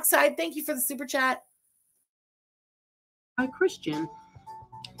 Oxygen peroxide, thank you for the super chat. By Christian.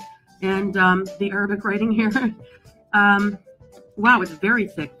 And the Arabic writing here. Wow, it's very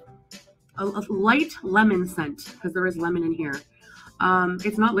thick. A light lemon scent, because there is lemon in here.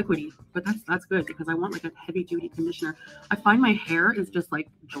 It's not liquidy, but that's good because I want like a heavy duty conditioner. I find my hair is just like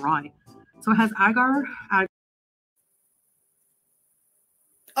dry. So it has agar.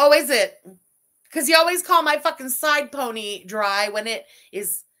 Oh, is it? Because you always call my fucking side pony dry when it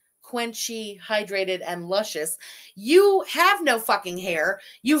is quenchy, hydrated, and luscious. You have no fucking hair.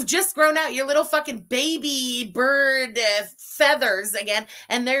 You've just grown out your little fucking baby bird feathers again,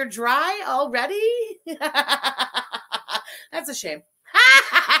 and they're dry already? That's a shame.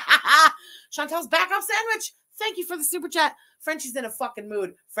 Chantal's back off sandwich. Thank you for the super chat. Frenchie's in a fucking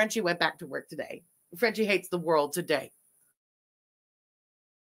mood. Frenchie went back to work today. Frenchie hates the world today.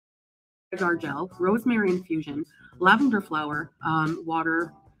 Agar gel, rosemary infusion, lavender flower,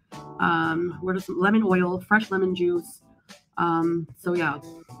 water, lemon oil, fresh lemon juice. So yeah,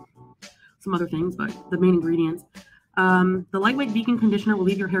 some other things, but the main ingredients. The lightweight vegan conditioner will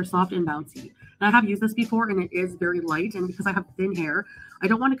leave your hair soft and bouncy. And I have used this before, and it is very light. And because I have thin hair, I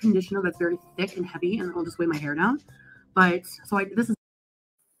don't want a conditioner that's very thick and heavy, and it'll just weigh my hair down. But so this is.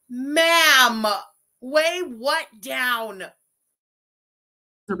 Ma'am, weigh what down?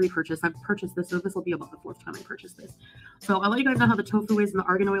 A repurchase. I've purchased this, so this will be about the 4th time I purchased this. So I'll let you guys know how the tofu is, and the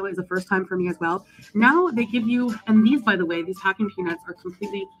argan oil is the first time for me as well. Now they give you, and these, by the way, these packing peanuts are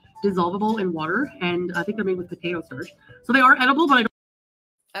completely dissolvable in water, and I think they're made with potato starch. So they are edible, but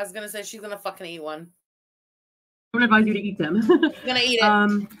I was gonna say she's gonna fucking eat one. I don't advise you to eat them. I'm gonna eat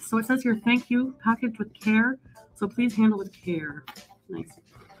it. So it says here, thank you, packaged with care. So please handle with care. Nice.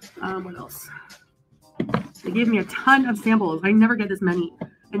 What else? They gave me a ton of samples. I never get this many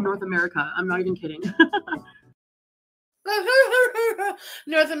in North America. I'm not even kidding.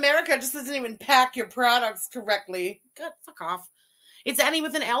 North America just doesn't even pack your products correctly. God, fuck off. It's Annie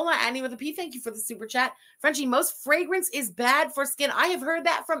with an L, not Annie with a P. Thank you for the super chat. Frenchie, most fragrance is bad for skin. I have heard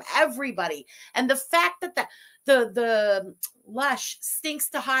that from everybody. And the fact that the Lush stinks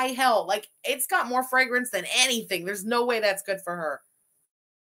to high hell, like it's got more fragrance than anything. There's no way that's good for her.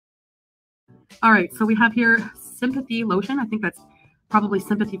 All right, so we have here Sympathy lotion. I think that's probably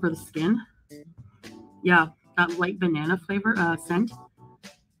sympathy for the skin. Yeah, that light banana flavor scent.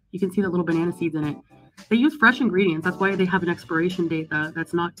 You can see the little banana seeds in it. They use fresh ingredients. That's why they have an expiration date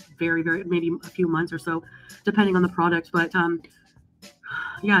that's not very, maybe a few months or so, depending on the product. But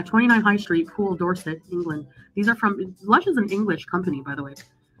yeah, 29 High Street, Poole, Dorset, England. These are from, Lush is an English company, by the way.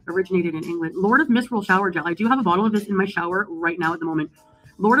 Originated in England. Lord of Misrule shower gel. I do have a bottle of this in my shower right now at the moment.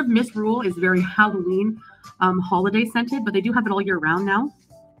 Lord of Misrule is very Halloween holiday scented, but they do have it all year round now.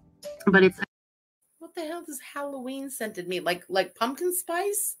 But it's... What the hell does Halloween scented mean? Like pumpkin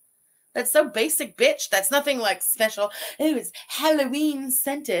spice? That's so basic, bitch. That's nothing like special. Oh, it's Halloween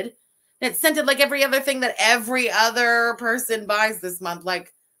scented. It's scented like every other thing that every other person buys this month.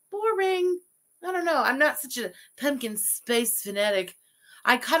 Like, boring. I don't know. I'm not such a pumpkin spice fanatic.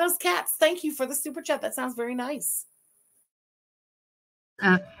 I cuddles cats. Thank you for the super chat. That sounds very nice.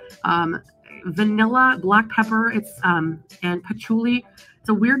 Vanilla, black pepper, it's and patchouli. It's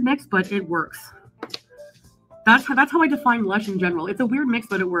a weird mix, but it works. That's how I define Lush in general. It's a weird mix,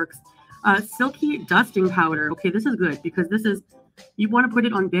 but it works. Silky dusting powder. Okay, this is good because this is, you want to put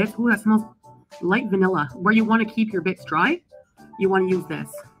it on bits. Ooh, that smells light vanilla. Where you want to keep your bits dry, you want to use this.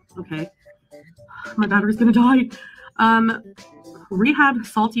 Okay, my battery's gonna die. Rehab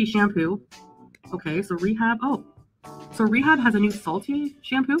salty shampoo. Okay, so Rehab. Oh. So Rehab has a new salty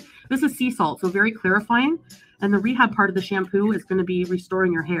shampoo. This is sea salt, so very clarifying. And the Rehab part of the shampoo is going to be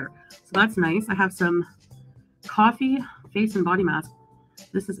restoring your hair. So that's nice. I have some coffee face and body mask.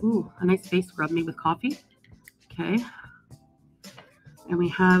 This is, ooh, a nice face scrub made with coffee. Okay. And we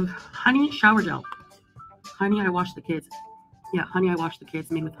have honey shower gel. Honey, I wash the kids. Yeah, honey, I wash the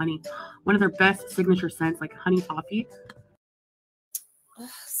kids, made with honey. One of their best signature scents, like honey toffee. Oh,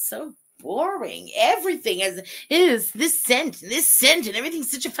 so boring. Everything is this scent, and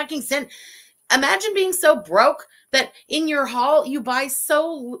everything's such a fucking scent. Imagine being so broke that in your haul you buy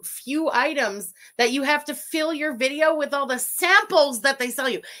so few items that you have to fill your video with all the samples that they sell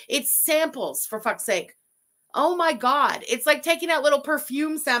you. It's samples, for fuck's sake. Oh my God. It's like taking out little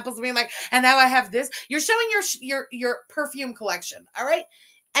perfume samples and being like, and now I have this. You're showing your perfume collection. All right.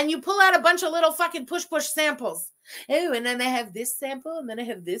 And you pull out a bunch of little fucking push samples. Oh, and then I have this sample, and then I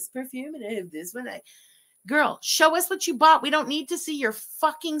have this perfume, and I have this one. Girl, show us what you bought. We don't need to see your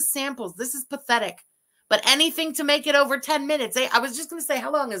fucking samples. This is pathetic. But anything to make it over 10 minutes. I was just going to say,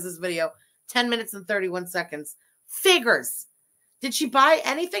 how long is this video? 10 minutes and 31 seconds. Figures. Did she buy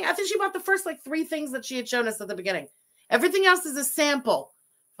anything? I think she bought the first like 3 things that she had shown us at the beginning. Everything else is a sample.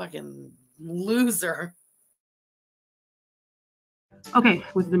 Fucking loser. Okay,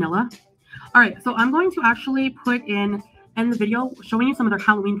 with vanilla. All right, so I'm going to actually put in the video showing you some of their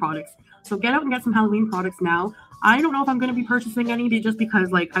Halloween products. So get out and get some Halloween products now. I don't know if I'm going to be purchasing any just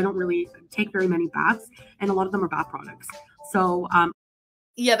because like I don't really take very many baths, and a lot of them are bath products. So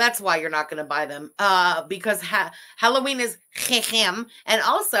yeah, that's why you're not going to buy them. Because Halloween is and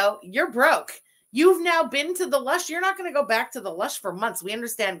also you're broke. You've now been to the Lush. You're not going to go back to the Lush for months. We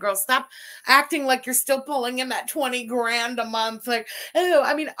understand, girls. Stop acting like you're still pulling in that 20 grand a month. Like, oh,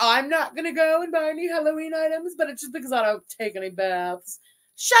 I mean, I'm not going to go and buy any Halloween items, but it's just because I don't take any baths.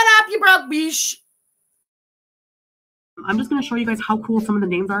 Shut up, you broke bitch. I'm just going to show you guys how cool some of the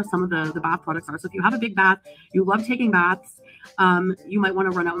names are, some of the bath products are. So if you have a big bath, you love taking baths, you might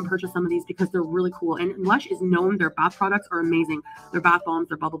want to run out and purchase some of these because they're really cool. And Lush is known, their bath products are amazing. Their bath bombs,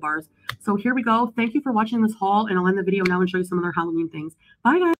 their bubble bars. So here we go. Thank you for watching this haul, and I'll end the video now and show you some of their Halloween things.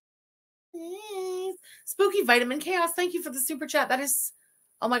 Bye, guys. Spooky Vitamin Chaos, thank you for the super chat. That is,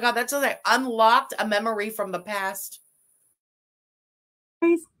 oh my God, that's just like unlocked a memory from the past.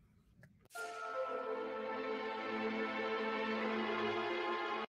 Guys.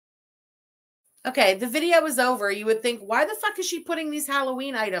 Okay, the video is over. You would think, why the fuck is she putting these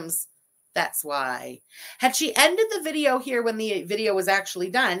Halloween items? That's why. Had she ended the video here when the video was actually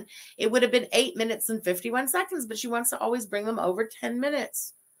done, it would have been 8 minutes and 51 seconds, but she wants to always bring them over 10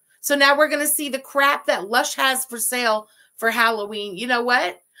 minutes. So now we're going to see the crap that Lush has for sale for Halloween. You know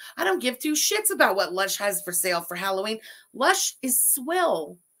what? I don't give 2 shits about what Lush has for sale for Halloween. Lush is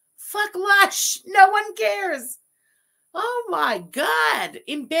swill. Fuck Lush. No one cares. Oh my God.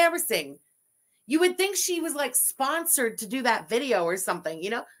 Embarrassing. You would think she was like sponsored to do that video or something, you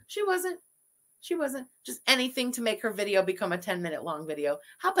know? She wasn't. She wasn't. Just anything to make her video become a 10-minute long video.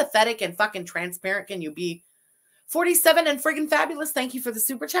 How pathetic and fucking transparent can you be? 47 and friggin' fabulous. Thank you for the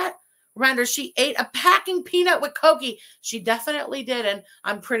super chat. Reminder, she ate a packing peanut with Koki. She definitely did, and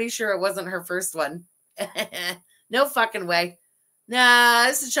I'm pretty sure it wasn't her first one. No fucking way. Nah,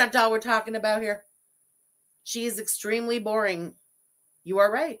 this is Chantal we're talking about here. She is extremely boring. You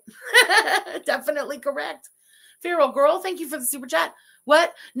are right. Definitely correct. Feral Girl, thank you for the super chat.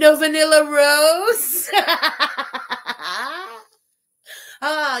 What? No vanilla rose?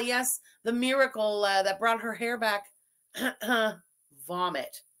 Ah, yes. The miracle that brought her hair back.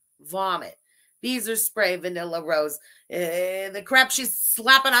 Vomit. Vomit. Beezer spray, vanilla rose. The crap she's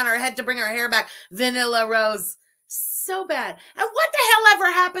slapping on her head to bring her hair back. Vanilla rose. So bad. And what the hell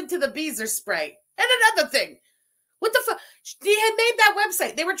ever happened to the Beezer spray? And another thing. What the fuck? They had made that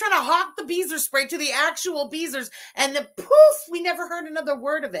website. They were trying to hawk the Beezer spray to the actual Beezers, and the poof, we never heard another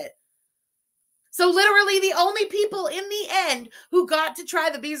word of it. So literally the only people in the end who got to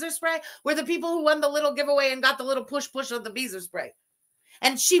try the Beezer spray were the people who won the little giveaway and got the little push of the Beezer spray.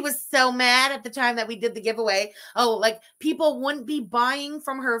 And she was so mad at the time that we did the giveaway. Oh, like people wouldn't be buying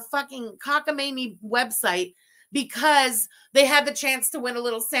from her fucking cockamamie website because they had the chance to win a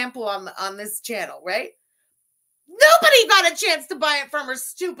little sample on this channel, right? Nobody got a chance to buy it from her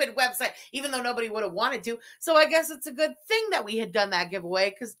stupid website, even though nobody would have wanted to. So I guess it's a good thing that we had done that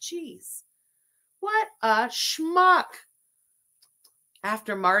giveaway because, geez, what a schmuck.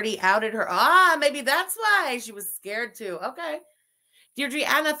 After Marty outed her. Ah, maybe that's why she was scared too. Okay. Deirdre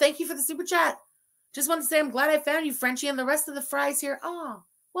Anna, thank you for the super chat. Just want to say I'm glad I found you, Frenchie, and the rest of the fries here. Oh,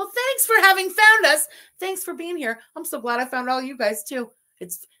 well, thanks for having found us. Thanks for being here. I'm so glad I found all you guys too.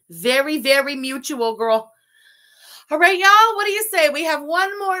 It's very, very mutual, girl. All right, y'all, what do you say? We have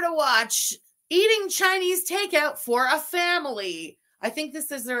one more to watch. Eating Chinese takeout for a family. I think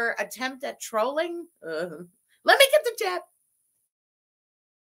this is her attempt at trolling. Let me get the tip.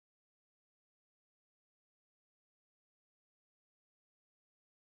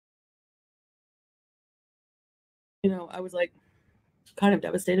 You know, I was like kind of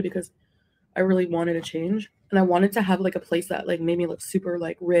devastated because I really wanted a change, and I wanted to have like a place that like made me look super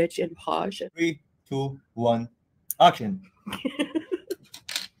like rich and posh. 3, 2, 1, action.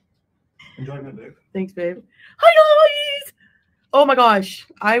 Enjoyment, babe. Thanks, babe. Hi guys! Oh my gosh,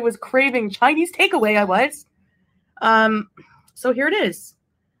 I was craving Chinese takeaway. I was. So here it is.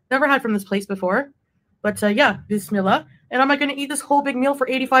 Never had from this place before, but yeah, bismillah. And am I going to eat this whole big meal for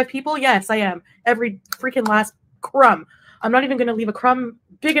 85 people? Yes, I am. Every freaking last crumb. I'm not even going to leave a crumb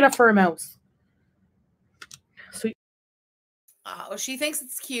big enough for a mouse. Sweet. Oh, she thinks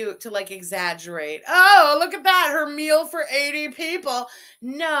it's cute to like exaggerate. Oh, look at that. Her meal for 80 people.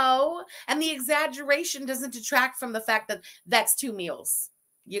 No. And the exaggeration doesn't detract from the fact that that's 2 meals.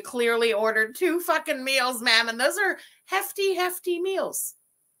 You clearly ordered 2 fucking meals, ma'am. And those are hefty, hefty meals.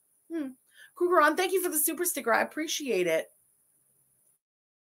 Krugeron, thank you for the super sticker. I appreciate it.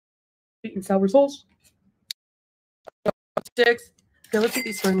 Sweet and sour sauce. 6. Okay, let's eat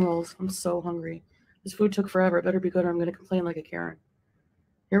these spring rolls. I'm so hungry. This food took forever. It better be good or I'm going to complain like a Karen.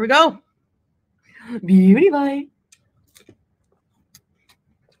 Here we go. Beauty bite.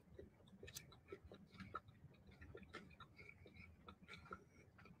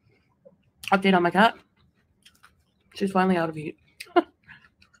 Update on my cat. She's finally out of heat.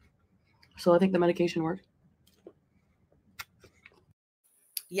 So I think the medication worked.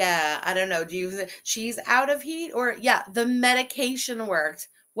 Yeah, I don't know. She's out of heat or yeah, the medication worked.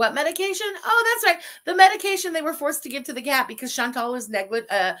 What medication? Oh, that's right. The medication they were forced to give to the cat because Chantal is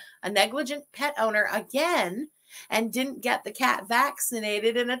a negligent pet owner again and didn't get the cat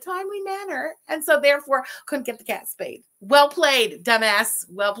vaccinated in a timely manner. And so therefore couldn't get the cat spayed. Well played, dumbass.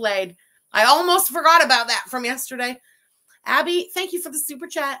 Well played. I almost forgot about that from yesterday. Abby, thank you for the super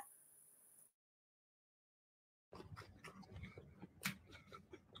chat.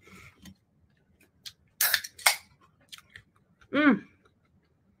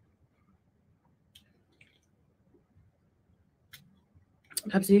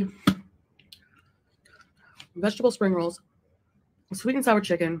 Pepsi. Vegetable spring rolls. Sweet and sour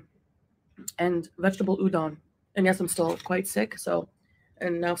chicken. And vegetable udon. And yes, I'm still quite sick.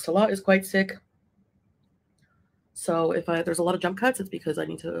 And now Salah is quite sick. So if there's a lot of jump cuts, it's because I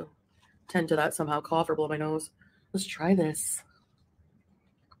need to tend to that somehow. Cough or blow my nose. Let's try this.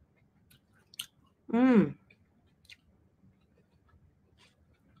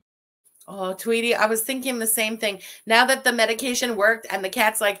 Oh, Tweety, I was thinking the same thing. Now that the medication worked and the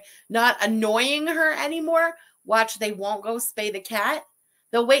cat's like not annoying her anymore, watch, they won't go spay the cat.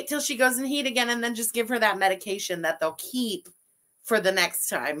 They'll wait till she goes in heat again and then just give her that medication that they'll keep for the next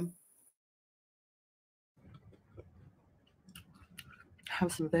time.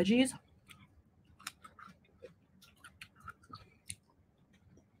 Have some veggies.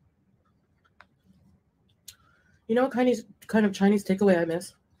 You know what kind of Chinese takeaway I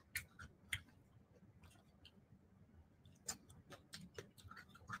miss?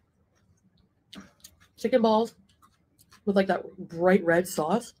 Chicken balls with like that bright red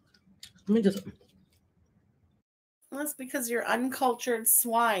sauce. Let me just... Well, that's because you're uncultured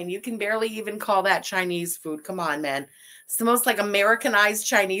swine. You can barely even call that Chinese food. Come on, man. It's the most like Americanized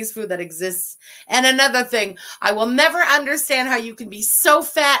Chinese food that exists. And another thing, I will never understand how you can be so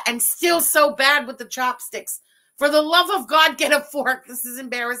fat and still so bad with the chopsticks. For the love of God, get a fork. This is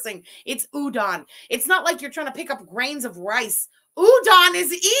embarrassing. It's udon. It's not like you're trying to pick up grains of rice. Udon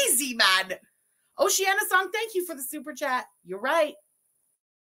is easy, man. Oceana Song, thank you for the super chat. You're right.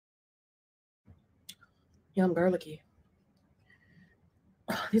 Yum, garlicky.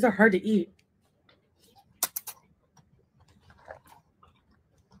 These are hard to eat.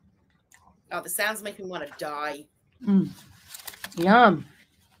 Oh, the sounds make me want to die. Yum.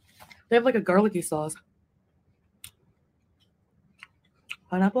 They have like a garlicky sauce.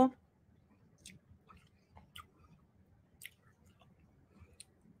 Pineapple.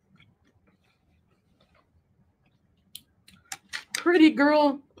 Pretty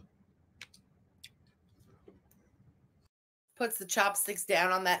girl. Puts the chopsticks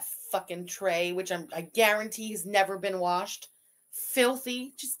down on that fucking tray, which I guarantee has never been washed.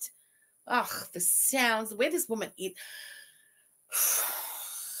 Filthy. Just, ugh, the sounds, the way this woman eats.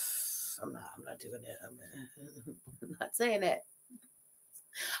 I'm not doing it. I'm not saying it.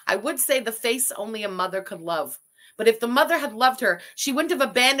 I would say the face only a mother could love. But if the mother had loved her, she wouldn't have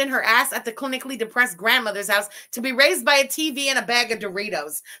abandoned her ass at the clinically depressed grandmother's house to be raised by a TV and a bag of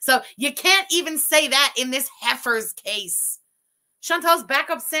Doritos. So you can't even say that in this heifer's case. Chantal's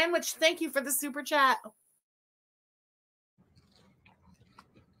backup sandwich, thank you for the super chat.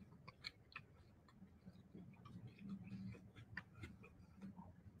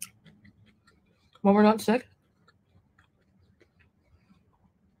 When we're not sick,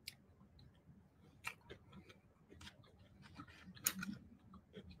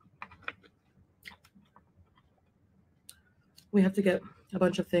 we have to get a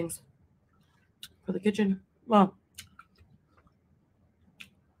bunch of things for the kitchen. Well,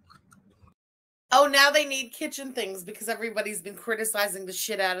 oh, now they need kitchen things because everybody's been criticizing the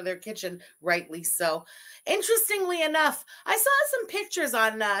shit out of their kitchen, rightly so. Interestingly enough, I saw some pictures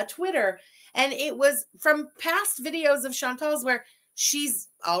on Twitter, and it was from past videos of Chantal's where she's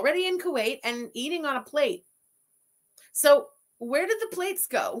already in Kuwait and eating on a plate. So where did the plates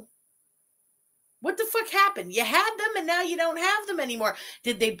go? What the fuck happened? You had them and now you don't have them anymore.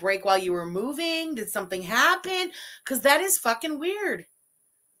 Did they break while you were moving? Did something happen? Because that is fucking weird.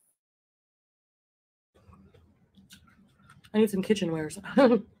 I need some kitchenwares.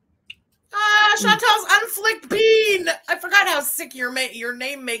 Chantal's unflicked bean. I forgot how sick your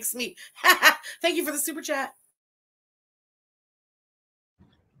name makes me. Thank you for the super chat.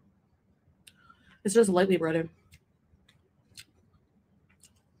 It's just lightly breaded.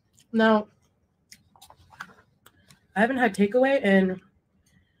 Now, I haven't had takeaway, and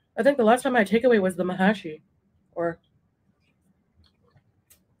I think the last time I had takeaway was the mahashi. Or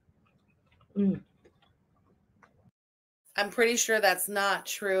I'm pretty sure that's not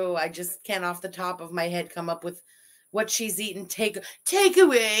true. I just can't off the top of my head come up with what she's eaten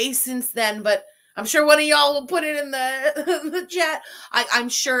takeaway since then, but I'm sure one of y'all will put it in the chat. I'm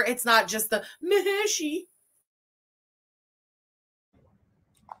sure it's not just the mahashi.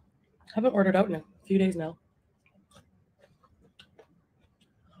 Haven't ordered out in a few days now.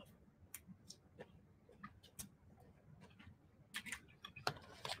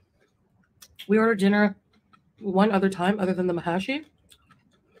 We ordered dinner one other time other than the mahashi.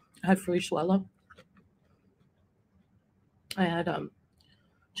 I had free shwella. I had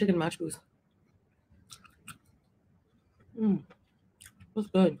chicken machbous. It was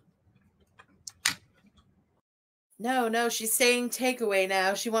good. No, she's saying takeaway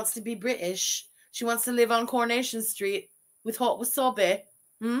now. She wants to be British. She wants to live on Coronation Street with hot wasabi.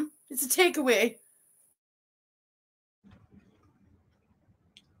 It's a takeaway.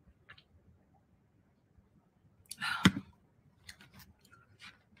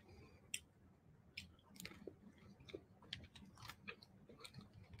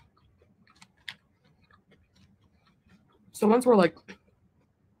 So once we're like,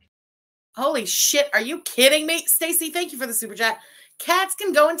 holy shit, are you kidding me? Stacy, thank you for the super chat. Cats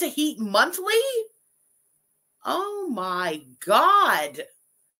can go into heat monthly? Oh my God.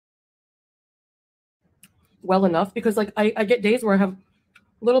 well enough, because like I get days where I have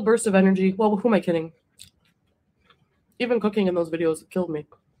little bursts of energy. Well, who am I kidding? Even cooking in those videos killed me,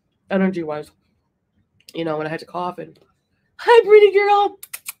 energy-wise. You know, when I had to cough and, hi, pretty girl.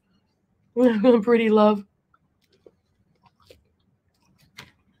 Pretty love.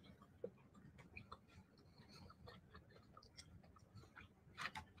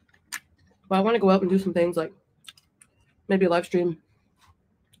 But I want to go out and do some things like maybe a live stream,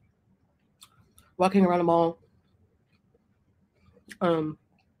 walking around a mall,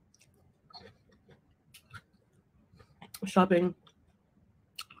 shopping.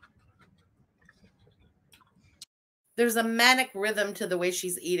 There's a manic rhythm to the way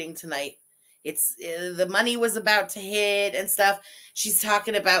she's eating tonight. It's the money was about to hit and stuff. She's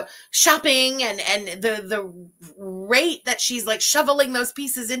talking about shopping and the rate that she's like shoveling those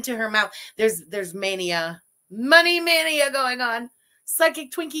pieces into her mouth. There's mania, money mania going on.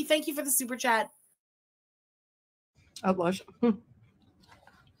 Psychic Twinkie, thank you for the super chat. At Lush. I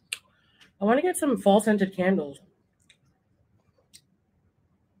want to get some fall scented candles.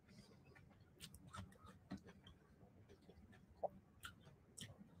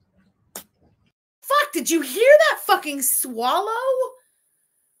 Fuck, did you hear that fucking swallow?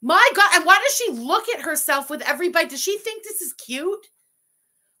 My God, and why does she look at herself with every bite? Does she think this is cute?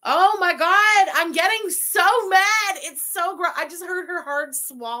 Oh my God, I'm getting so mad. It's so gross. I just heard her hard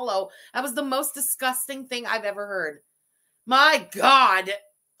swallow. That was the most disgusting thing I've ever heard. My God.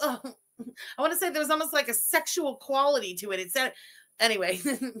 Ugh. I want to say there was almost like a sexual quality to it. It said, anyway,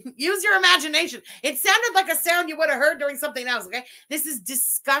 use your imagination. It sounded like a sound you would have heard during something else, okay? This is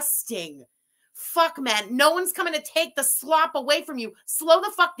disgusting. Fuck, man. No one's coming to take the slop away from you. Slow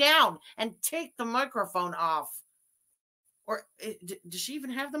the fuck down and take the microphone off. Or does she even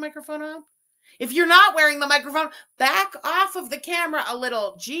have the microphone on? If you're not wearing the microphone, back off of the camera a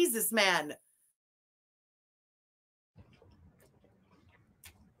little. Jesus, man.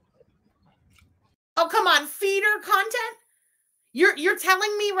 Oh, come on. Feeder content? You're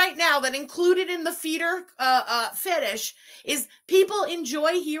telling me right now that included in the feeder fetish is people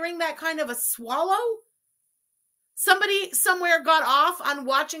enjoy hearing that kind of a swallow? Somebody somewhere got off on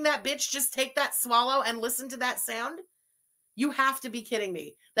watching that bitch just take that swallow and listen to that sound? You have to be kidding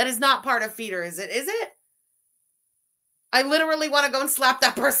me. That is not part of feeder, is it? Is it? I literally want to go and slap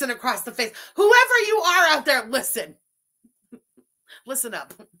that person across the face. Whoever you are out there, listen. Listen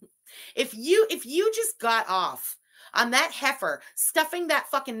up. If you just got off on that heifer stuffing that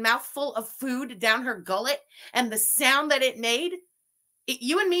fucking mouthful of food down her gullet and the sound that it made,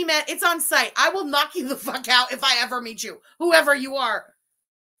 you and me, man, it's on site. I will knock you the fuck out if I ever meet you. Whoever you are.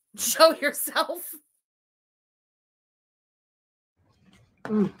 Show yourself.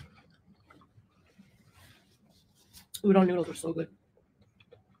 Udon noodles are so good.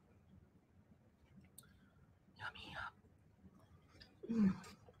 Yummy.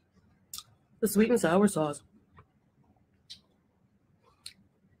 The sweet and sour sauce.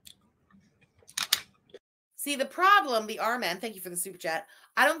 See, the problem, the R-Man, thank you for the super chat.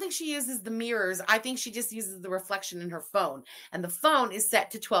 I don't think she uses the mirrors. I think she just uses the reflection in her phone. And the phone is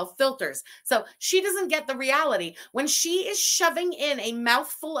set to 12 filters. So she doesn't get the reality. When she is shoving in a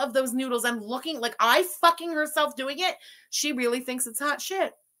mouthful of those noodles and looking like I fucking herself doing it, she really thinks it's hot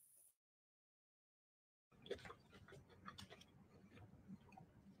shit.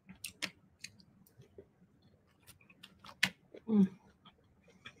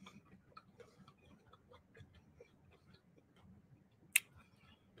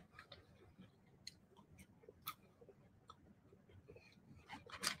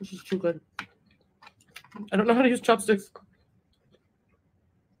 This is too good. I don't know how to use chopsticks.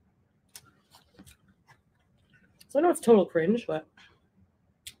 So I know it's total cringe, but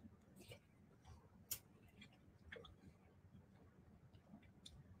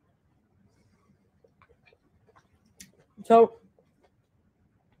so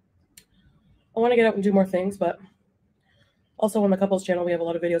I want to get out and do more things, but also on the couples channel, we have a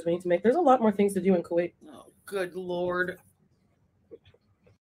lot of videos we need to make. There's a lot more things to do in Kuwait. Oh, good Lord.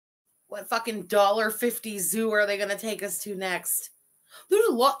 What fucking $1.50 zoo are they going to take us to next? There's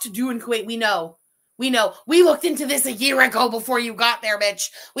a lot to do in Kuwait. We know. We know. We looked into this a year ago before you got there, bitch.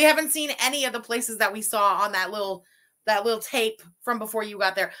 We haven't seen any of the places that we saw on that little tape from before you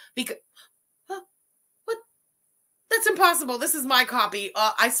got there. Because what? That's impossible. This is my copy.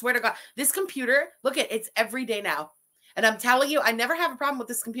 I swear to God. This computer, look at it's every day now. And I'm telling you, I never have a problem with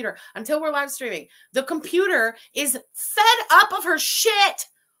this computer until we're live streaming. The computer is fed up of her shit.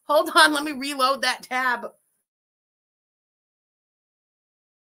 Hold on, let me reload that tab.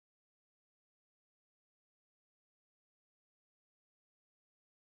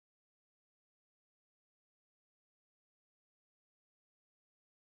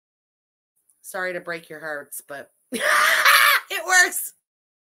 Sorry to break your hearts, but it works.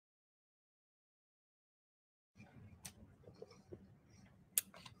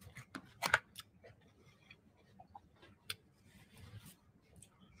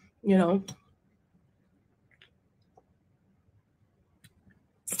 You know,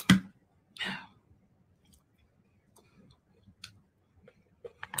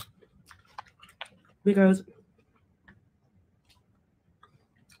 because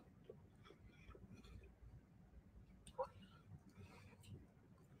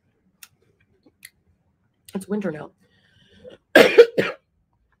it's winter now.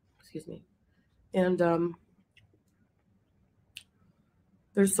 Excuse me. And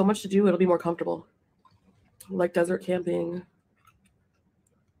there's so much to do. It'll be more comfortable, like desert camping.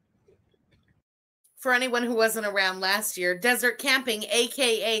 For anyone who wasn't around last year, desert camping,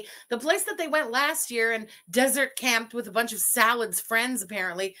 aka the place that they went last year and desert camped with a bunch of Salad's friends,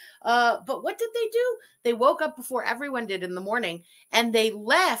 apparently. But what did they do? They woke up before everyone did in the morning, and they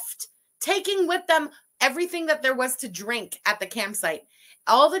left, taking with them everything that there was to drink at the campsite,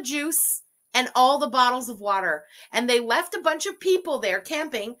 all the juice and all the bottles of water. And they left a bunch of people there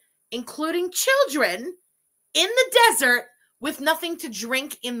camping, including children, in the desert with nothing to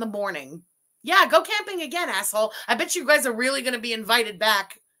drink in the morning. Yeah, go camping again, asshole. I bet you guys are really going to be invited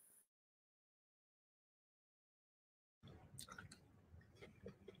back.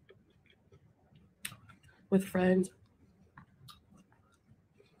 With friends.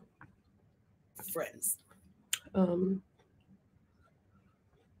 Friends.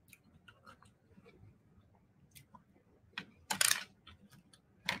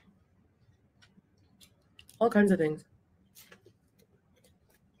 All kinds of things.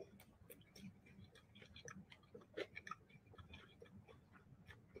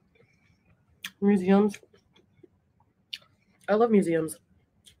 Museums. I love museums.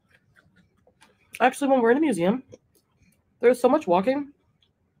 Actually, when we're in a museum, there's so much walking,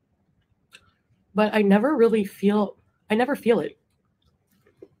 but I never feel it.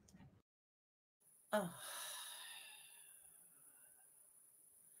 Oh.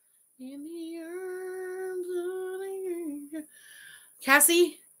 In the arms of the...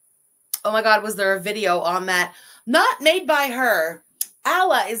 Cassie? Oh my God, was there a video on that Not made by her.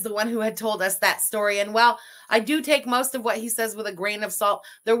 Allah is the one who had told us that story. And while I do take most of what he says with a grain of salt,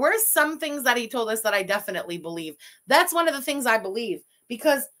 there were some things that he told us that I definitely believe. That's one of the things I believe,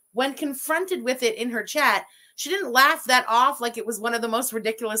 because when confronted with it in her chat, she didn't laugh that off like it was one of the most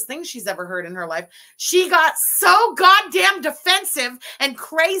ridiculous things she's ever heard in her life. She got so goddamn defensive and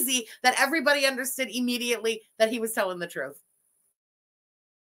crazy that everybody understood immediately that he was telling the truth.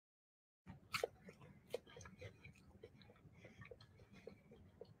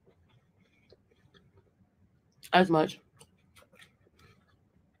 As much.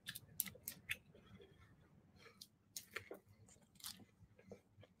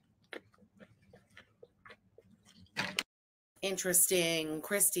 Interesting.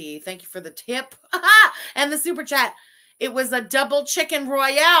 Christy, thank you for the tip. And the super chat. It was a double chicken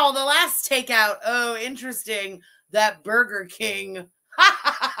royale, the last takeout. Oh, interesting. That Burger King.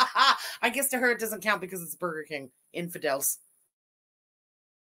 I guess to her it doesn't count because it's Burger King. Infidels.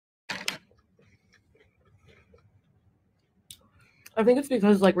 I think it's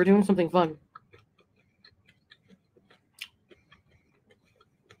because, like, we're doing something fun.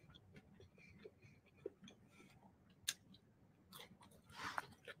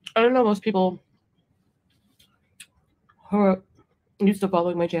 I don't know most people who are used to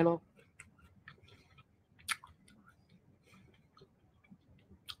following my channel.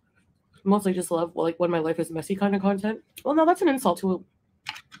 Mostly just love, like, when my life is messy kind of content. Well, no, that's an insult to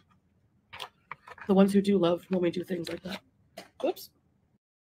the ones who do love when we do things like that. Whoops.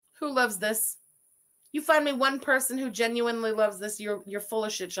 Who loves this? You find me one person who genuinely loves this, you're full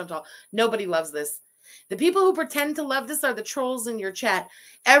of shit, Chantal. Nobody loves this. The people who pretend to love this are the trolls in your chat.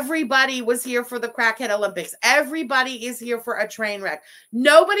 Everybody was here for the Crackhead Olympics. Everybody is here for a train wreck.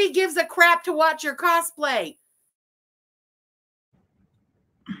 Nobody gives a crap to watch your cosplay.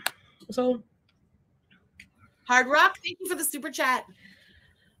 So, Hard Rock, thank you for the super chat.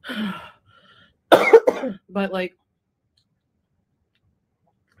 but, like,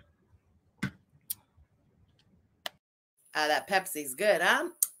 that Pepsi's good, huh?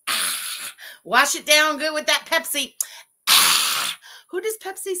 Wash it down good with that Pepsi. Who does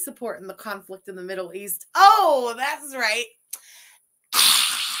Pepsi support in the conflict in the Middle East? Oh, that's right.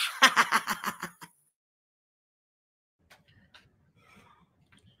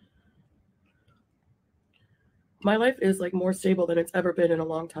 my life is, like, more stable than it's ever been in a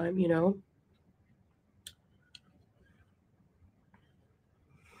long time, you know?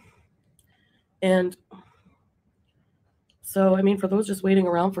 And so, I mean, for those just waiting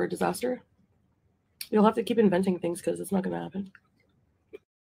around for a disaster, you'll have to keep inventing things because it's not going to happen.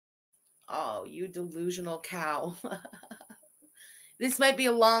 Oh, you delusional cow. This might be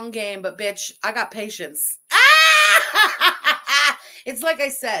a long game, but bitch, I got patience. It's like I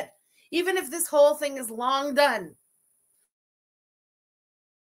said, even if this whole thing is long done,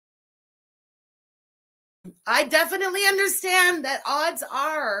 I definitely understand that odds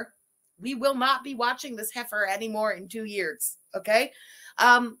are we will not be watching this heifer anymore in 2 years, okay?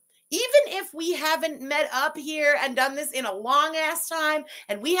 Even if we haven't met up here and done this in a long-ass time,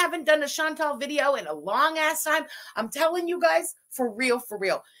 and we haven't done a Chantal video in a long-ass time, I'm telling you guys, for real,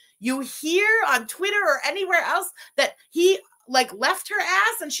 you hear on Twitter or anywhere else that he, like, left her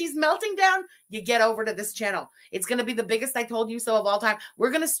ass and she's melting down, you get over to this channel. It's going to be the biggest I told you so of all time. We're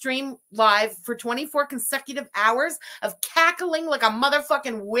going to stream live for 24 consecutive hours of cackling like a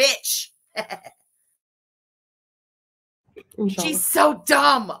motherfucking witch. She's so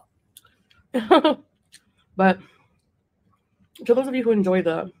dumb. But to those of you who enjoy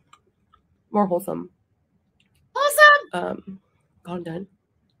the more wholesome content,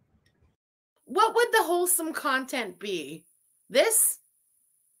 what would the wholesome content be? This?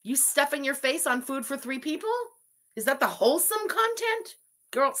 You stuffing your face on food for 3 people? Is that the wholesome content?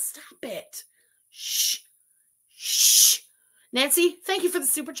 Girl, stop it. Shh. Shh. Nancy, thank you for the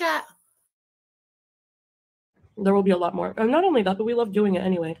super chat. there will be a lot more. And not only that, but we love doing it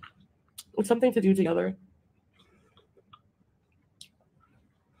anyway. It's something to do together.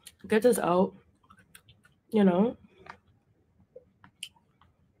 Get us out, you know.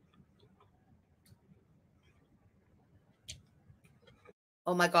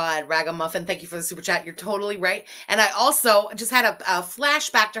 Oh my God, Ragamuffin, thank you for the super chat. You're totally right. And I also just had a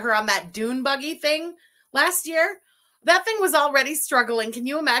flashback to her on that dune buggy thing last year. That thing was already struggling. Can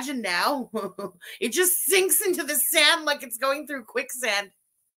you imagine now? It just sinks into the sand like it's going through quicksand.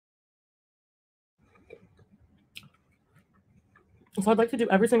 So I'd like to do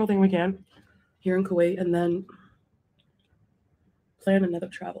every single thing we can here in Kuwait and then plan another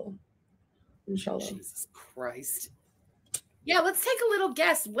travel. Inshallah. Jesus Christ. Yeah, let's take a little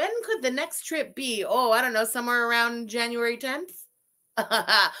guess. When could the next trip be? Oh, I don't know, somewhere around January 10th?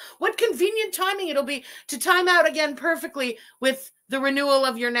 What convenient timing it'll be to time out again perfectly with the renewal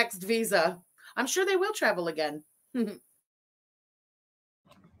of your next visa. I'm sure they will travel again.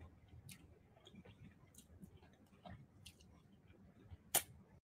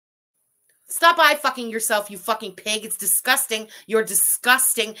 Stop eye-fucking yourself, you fucking pig. It's disgusting. You're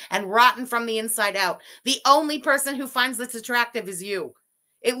disgusting and rotten from the inside out. The only person who finds this attractive is you.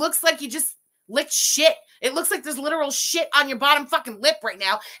 It looks like you just licked shit. It looks like there's literal shit on your bottom fucking lip right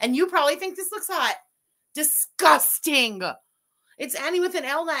now, and you probably think this looks hot. Disgusting. It's Annie with an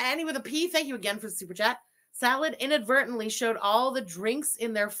L, not Annie with a P. Thank you again for the super chat. Salad inadvertently showed all the drinks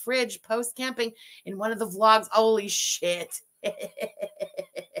in their fridge post-camping in one of the vlogs. Holy shit.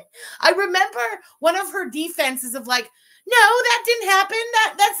 I remember one of her defenses of like, no, that didn't happen.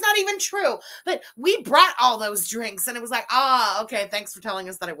 That's not even true. But we brought all those drinks, and it was like, ah, okay, thanks for telling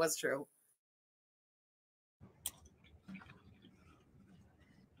us that it was true.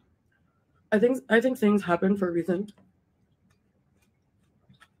 I think things happen for a reason.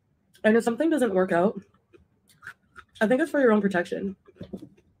 And if something doesn't work out, I think it's for your own protection.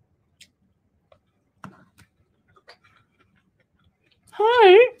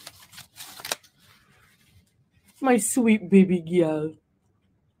 Hi. My sweet baby girl.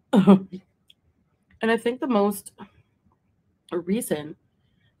 And I think the most recent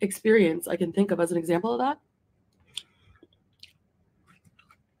experience I can think of as an example of that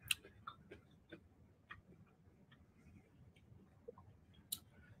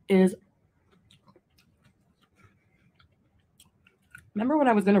is, remember when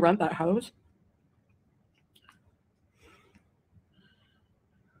I was going to rent that house?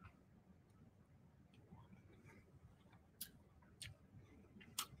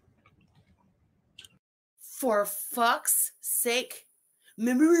 For fuck's sake.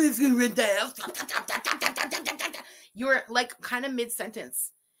 Remember when I was going to rent that house? You're like kind of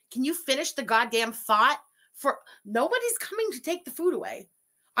mid-sentence. Can you finish the goddamn thought? For nobody's coming to take the food away.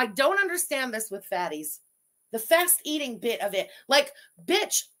 I don't understand this with fatties. The fast eating bit of it. Like,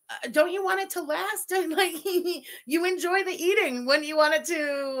 bitch, don't you want it to last? Like, you enjoy the eating. Wouldn't you want it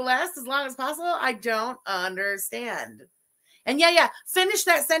to last as long as possible? I don't understand. And yeah, finish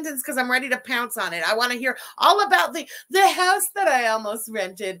that sentence because I'm ready to pounce on it. I want to hear all about the house that I almost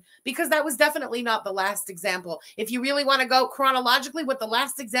rented, because that was definitely not the last example. If you really want to go chronologically, what the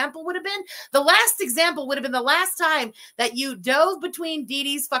last example would have been, the last example would have been the last time that you dove between Dee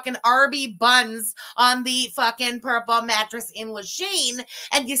Dee's fucking Arby buns on the fucking purple mattress in Lachine,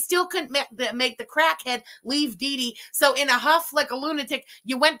 and you still couldn't make the crackhead leave Dee Dee. So in a huff like a lunatic,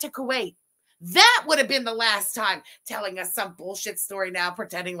 you went to Kuwait. That would have been the last time, telling us some bullshit story now,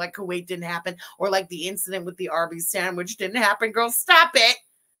 pretending like Kuwait didn't happen, or like the incident with the Arby's sandwich didn't happen. Girl, stop it.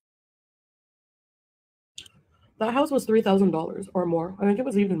 That house was $3,000 or more. I think it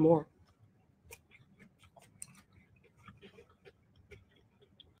was even more.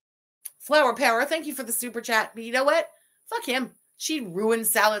 Flower Power, thank you for the super chat. But you know what? Fuck him. She ruined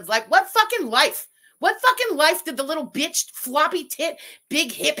Salad's life. What fucking life? What fucking life did the little bitch, floppy tit,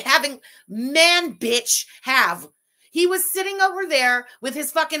 big hip having man bitch have? He was sitting over there with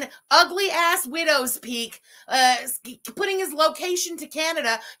his fucking ugly ass widow's peak, putting his location to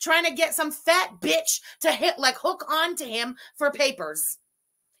Canada, trying to get some fat bitch to hook onto him for papers.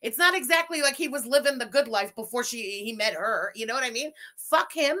 It's not exactly like he was living the good life before he met her. You know what I mean?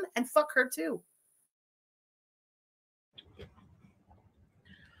 Fuck him and fuck her too.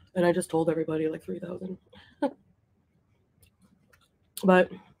 And I just told everybody like 3,000. But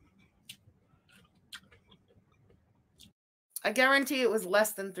I guarantee it was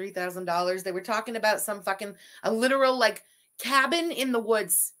less than $3,000. They were talking about a literal like cabin in the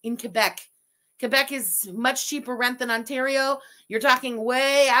woods in Quebec. Quebec is much cheaper rent than Ontario. You're talking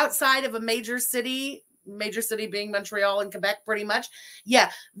way outside of a major city being Montreal and Quebec pretty much. Yeah,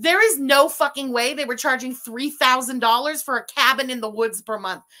 there is no fucking way they were charging $3,000 for a cabin in the woods per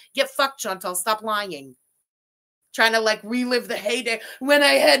month. Get fucked, Chantal. Stop lying. Trying to like relive the heyday when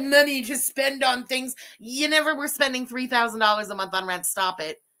I had money to spend on things. You never were spending $3,000 a month on rent. Stop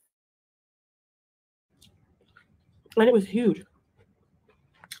it. And it was huge.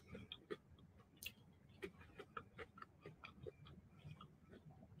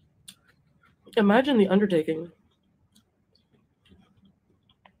 Imagine the undertaking.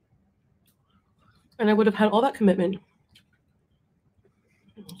 And I would have had all that commitment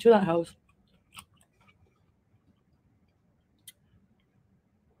to that house.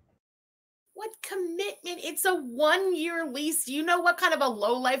 What commitment. It's a 1-year lease. You know what kind of a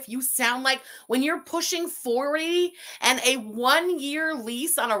lowlife you sound like when you're pushing 40 and a 1-year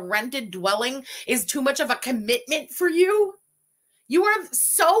lease on a rented dwelling is too much of a commitment for you? You are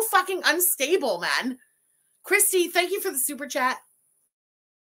so fucking unstable, man. Christy, thank you for the super chat.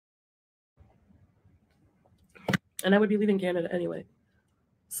 And I would be leaving Canada anyway.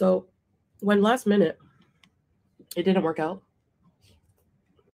 So when last minute it didn't work out.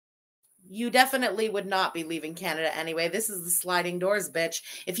 You definitely would not be leaving Canada anyway. This is the sliding doors, bitch.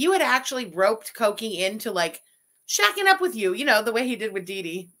 If you had actually roped Koki into like shacking up with you, you know, the way he did with Dee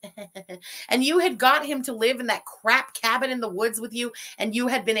Dee, and you had got him to live in that crap cabin in the woods with you, and you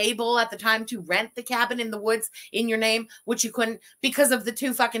had been able at the time to rent the cabin in the woods in your name, which you couldn't because of the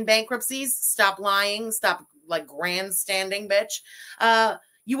 2 fucking bankruptcies. Stop lying. Stop like grandstanding, bitch.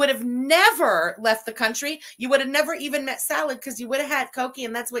 You would have never left the country. You would have never even met Salad because you would have had Koki,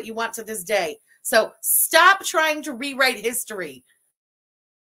 and that's what you want to this day. So stop trying to rewrite history.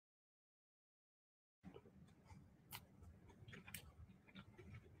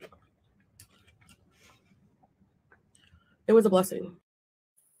 It was a blessing.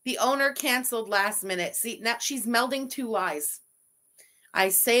 The owner canceled last minute. See, now she's melding 2 lies. I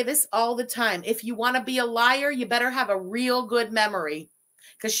say this all the time. If you want to be a liar, you better have a real good memory.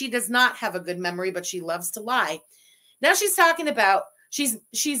 Because she does not have a good memory, but she loves to lie. Now she's talking about, she's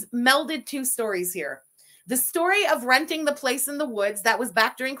melded 2 stories here. The story of renting the place in the woods, that was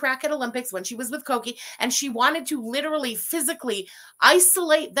back during Crackhead Olympics when she was with Koki, and she wanted to literally physically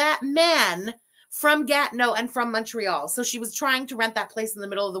isolate that man from Gatineau and from Montreal. So she was trying to rent that place in the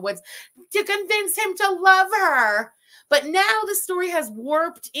middle of the woods to convince him to love her. But now the story has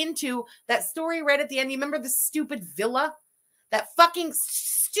warped into that story right at the end. You remember the stupid villa? That fucking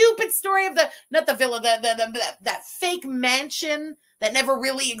stupid story of not the villa, that fake mansion that never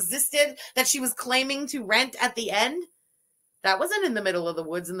really existed that she was claiming to rent at the end. That wasn't in the middle of the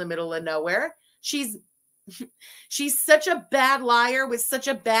woods, in the middle of nowhere. She's such a bad liar with such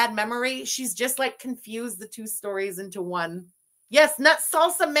a bad memory. She's just like confused the 2 stories into one. Yes, Nut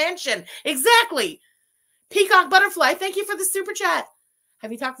Salsa Mansion. Exactly. Peacock Butterfly, thank you for the super chat.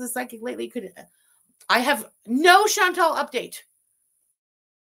 Have you talked to the psychic lately? I have no Chantal update.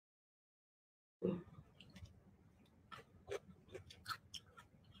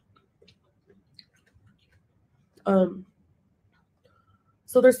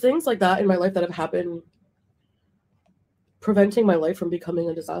 So there's things like that in my life that have happened, preventing my life from becoming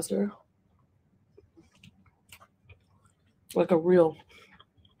a disaster. Like a real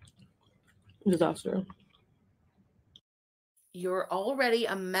disaster. You're already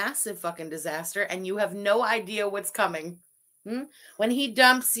a massive fucking disaster and you have no idea what's coming. When he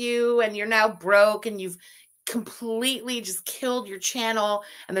dumps you and you're now broke and you've completely just killed your channel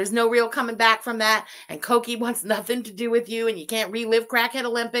and there's no real coming back from that, and Koki wants nothing to do with you and you can't relive Crackhead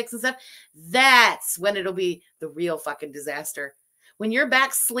Olympics and stuff, that's when it'll be the real fucking disaster. When you're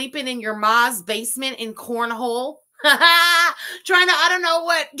back sleeping in your ma's basement in Cornhole, trying to, I don't know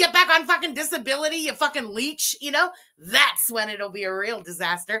what, get back on fucking disability, you fucking leech, you know, that's when it'll be a real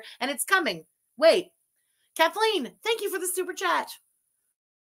disaster, and it's coming. Wait, Kathleen, thank you for the super chat.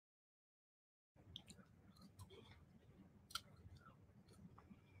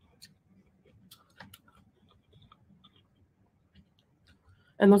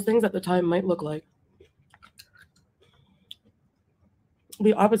 And those things at the time might look like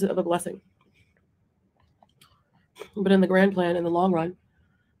the opposite of a blessing. But in the grand plan, in the long run,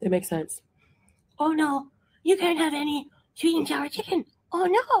 they make sense. Oh no, you can't have any sweet and sour chicken. Oh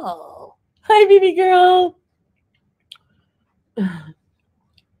no. Hi, baby girl.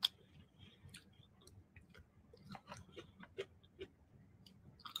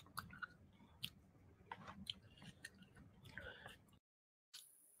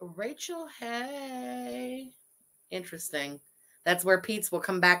 Rachel, hey. Interesting. That's where Pete's will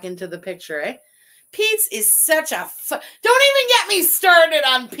come back into the picture, eh? Pete's is such a don't even get me started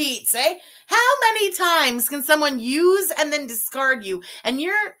on Pete's, eh? How many times can someone use and then discard you, and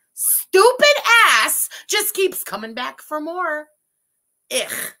your stupid ass just keeps coming back for more?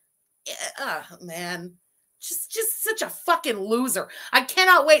 Ugh. Oh, man. Just such a fucking loser. I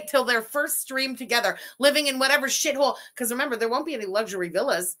cannot wait till their first stream together, living in whatever shithole. Because remember, there won't be any luxury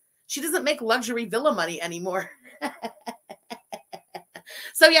villas. She doesn't make luxury villa money anymore.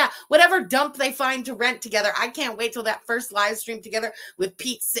 So yeah, whatever dump they find to rent together, I can't wait till that first live stream together with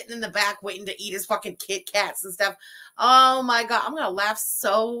Pete sitting in the back waiting to eat his fucking Kit Kats and stuff. Oh my God, I'm going to laugh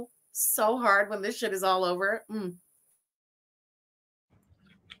so hard when this shit is all over.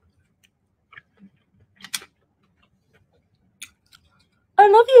 I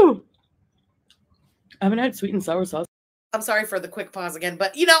love you. I haven't had sweet and sour sauce. I'm sorry for the quick pause again,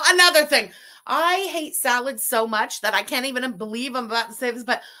 but you know, another thing. I hate salads so much that I can't even believe I'm about to say this,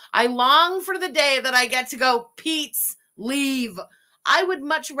 but I long for the day that I get to go, Pete's, leave. I would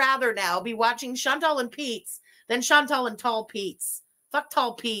much rather now be watching Chantal and Pete's than Chantal and Tall Pete's. Fuck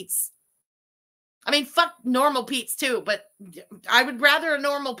Tall Pete's. I mean, fuck normal Pete's too, but I would rather a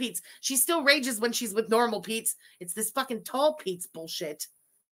normal Pete's. She still rages when she's with normal Pete's. It's this fucking Tall Pete's bullshit.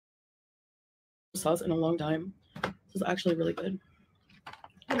 Sauce in a long time. This is actually really good.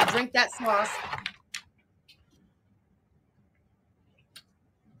 I'm gonna drink that sauce.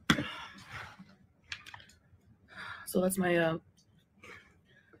 So that's my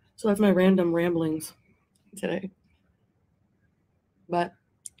random ramblings today. But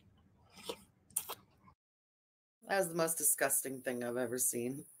that was the most disgusting thing I've ever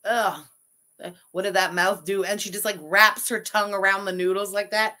seen. Ugh. What did that mouth do? And she just like wraps her tongue around the noodles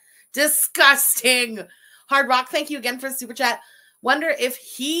like that. Disgusting. Hard Rock, thank you again for the super chat. Wonder if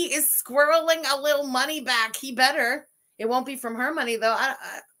he is squirreling a little money back. He better. It won't be from her money, though.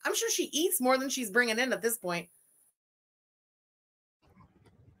 I'm sure she eats more than she's bringing in at this point.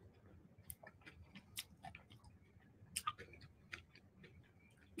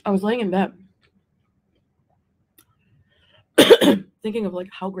 I was laying in bed thinking of like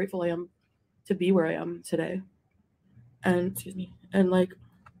how grateful I am to be where I am today. And excuse me. And like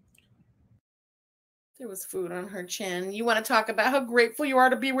there was food on her chin. You want to talk about how grateful you are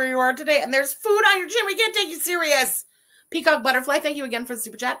to be where you are today, and there's food on your chin. We can't take you serious. Peacock Butterfly, thank you again for the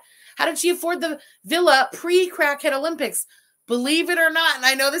super chat. How did she afford the villa pre-Crackhead Olympics? Believe it or not, and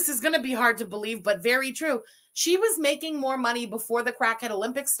I know this is going to be hard to believe, but very true. She was making more money before the Crackhead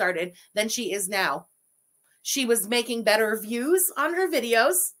Olympics started than she is now. She was making better views on her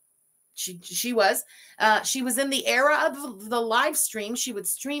videos. She was in the era of the live stream. She would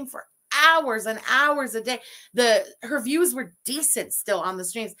stream for hours and hours a day. Her views were decent still on the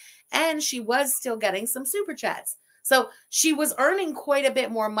streams, and she was still getting some super chats. So she was earning quite a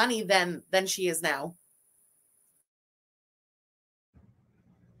bit more money than she is now.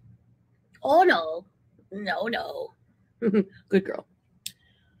 Oh no. Good girl.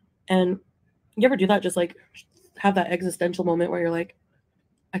 And you ever do that? Just like have that existential moment where you're like,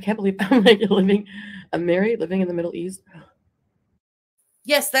 I can't believe I'm like I'm married, living in the Middle East.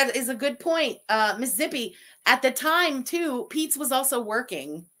 Yes, that is a good point. Miss Zippy, at the time too, Pete's was also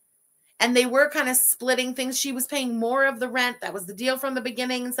working, and they were kind of splitting things. She was paying more of the rent. That was the deal from the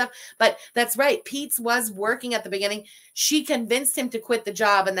beginning and stuff. But that's right. Pete's was working at the beginning. She convinced him to quit the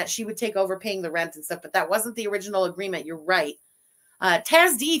job and that she would take over paying the rent and stuff. But that wasn't the original agreement. You're right.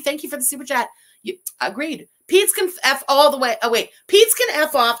 Taz D, thank you for the super chat. You agreed. Pete's can F all the way. Oh, wait. Pete's can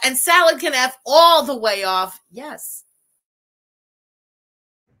F off and salad can F all the way off. Yes.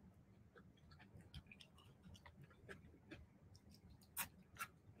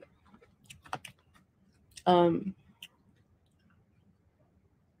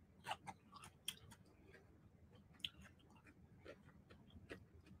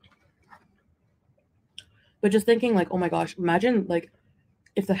 But just thinking like, oh my gosh, imagine like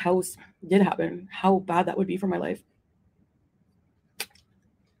if the house did happen, how bad that would be for my life. I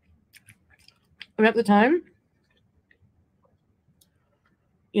mean, at the time,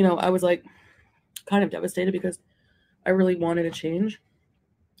 you know, I was like kind of devastated because I really wanted a change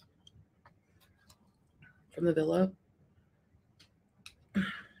from the villa.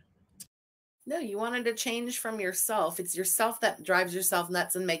 No, you wanted to change from yourself. It's yourself that drives yourself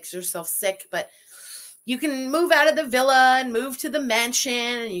nuts and makes yourself sick. But you can move out of the villa and move to the mansion,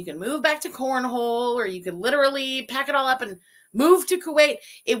 and you can move back to Cornhole, or you could literally pack it all up and move to Kuwait.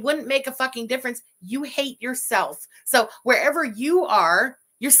 It wouldn't make a fucking difference. You hate yourself. So wherever you are,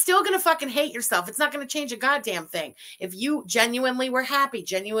 you're still going to fucking hate yourself. It's not going to change a goddamn thing. If you genuinely were happy,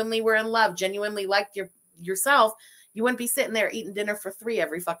 genuinely were in love, genuinely liked yourself, you wouldn't be sitting there eating dinner for 3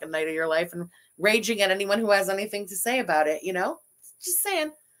 every fucking night of your life and raging at anyone who has anything to say about it, you know? Just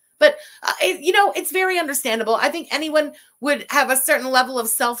saying. But, you know, it's very understandable. I think anyone would have a certain level of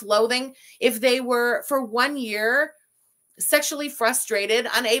self-loathing if they were, for 1 year, sexually frustrated,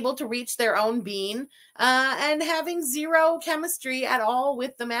 unable to reach their own being, and having zero chemistry at all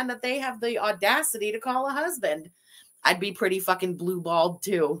with the man that they have the audacity to call a husband. I'd be pretty fucking blue-balled,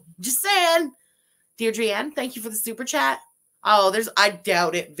 too. Just saying. Deirdre Ann, thank you for the super chat. Oh, I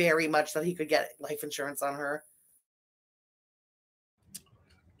doubt it very much that he could get life insurance on her.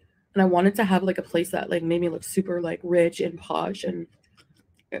 And I wanted to have like a place that like made me look super like rich and posh. And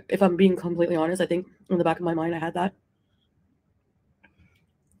if I'm being completely honest, I think in the back of my mind I had that.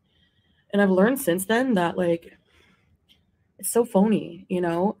 And I've learned since then that like it's so phony, you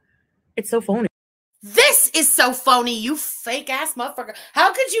know? It's so phony. This is so phony, you fake ass motherfucker.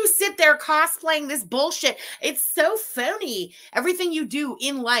 How could you sit there cosplaying this bullshit? It's so phony. Everything you do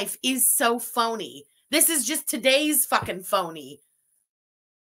in life is so phony. This is just today's fucking phony.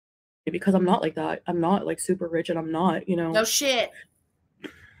 Because I'm not like that. I'm not like super rich, and I'm not, you know, No shit.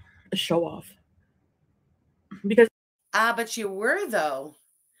 a show off. Because But you were, though.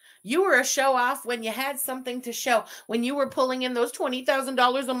 You were a show off when you had something to show. When you were pulling in those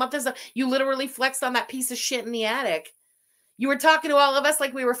 $20,000 a month, you literally flexed on that piece of shit in the attic. You were talking to all of us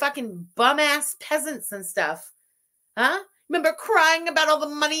like we were fucking bum-ass peasants and stuff. Huh? Remember crying about all the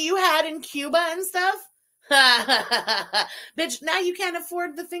money you had in Cuba and stuff? Bitch, now you can't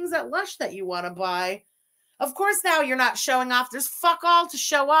afford the things at Lush that you want to buy. Of course, now you're not showing off. There's fuck all to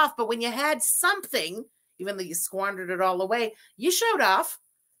show off. But when you had something, even though you squandered it all away, you showed off.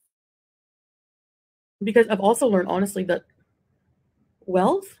 Because I've also learned, honestly, that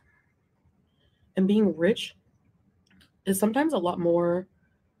wealth and being rich is sometimes a lot more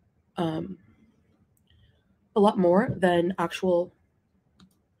than actual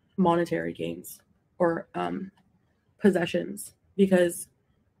monetary gains or possessions. Because,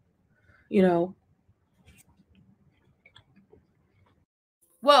 you know,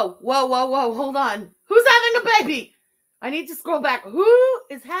 whoa, hold on. Who's having a baby? I need to scroll back. Who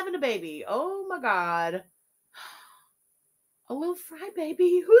is having a baby? Oh my God. A little fry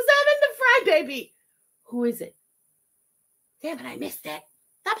baby. Who's having the fry baby? Who is it? Damn it, I missed it.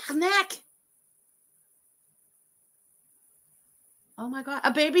 Tabarnak. Oh my God.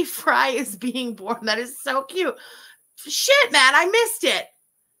 A baby fry is being born. That is so cute. Shit, man. I missed it.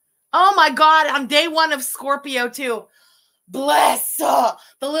 Oh my God. On day 1 of Scorpio too. Bless. The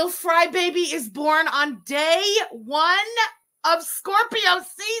little fry baby is born on day 1 of Scorpio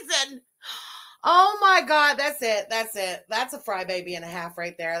season. Oh my God. That's it. That's a fry baby and a half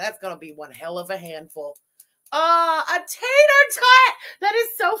right there. That's going to be one hell of a handful. A tater tot. That is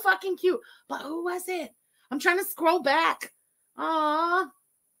so fucking cute. But who was it? I'm trying to scroll back. Aww.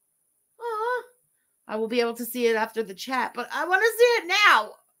 I will be able to see it after the chat, but I want to see it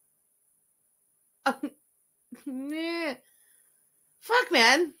now. Fuck,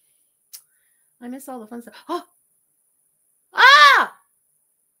 man. I miss all the fun stuff. Oh.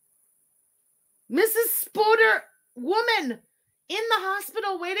 Mrs. Spoder woman in the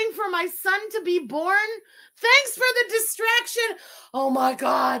hospital waiting for my son to be born. Thanks for the distraction. Oh my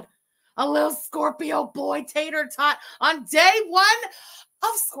God. A little Scorpio boy tater tot on day 1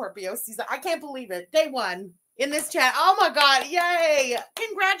 of Scorpio season. I can't believe it. Day 1 in this chat. Oh my God. Yay.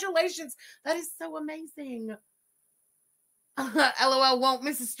 Congratulations. That is so amazing. LOL, won't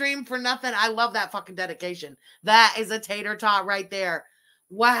miss a stream for nothing. I love that fucking dedication. That is a tater tot right there.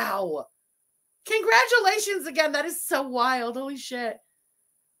 Wow. Congratulations again. That is so wild. Holy shit.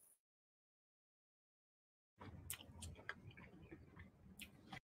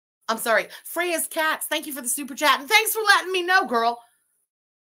 I'm sorry. Freya's Cats, thank you for the super chat. And thanks for letting me know, girl.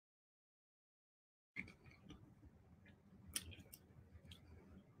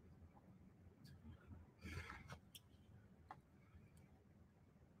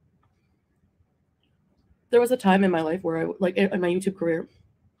 there was a time in my life where I, like in my YouTube career,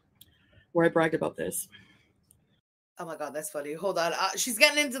 where I bragged about this. Oh my God, that's funny. Hold on. She's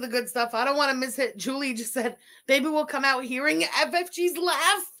getting into the good stuff. I don't want to miss it. Julie just said, baby will come out hearing FFG's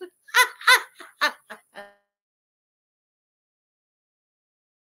laugh.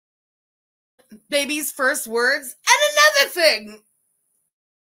 Baby's first words. And another thing.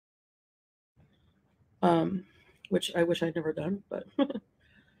 Which I wish I'd never done, but there's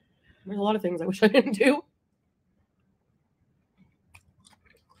a lot of things I wish I didn't do.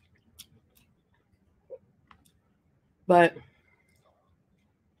 But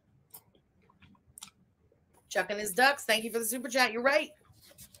Chuck and his ducks. Thank you for the super chat. You're right.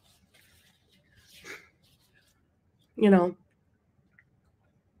 You know,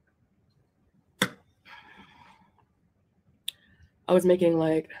 I was making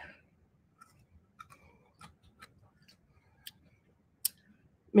like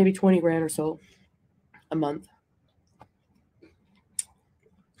maybe 20 grand or so a month.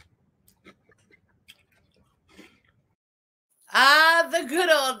 The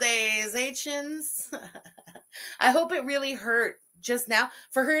good old days, H's. I hope it really hurt just now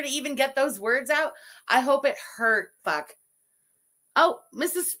for her to even get those words out. I hope it hurt. Fuck. Oh,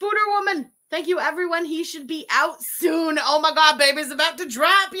 Mrs. Spooter Woman. Thank you, everyone. He should be out soon. Oh my God, baby's about to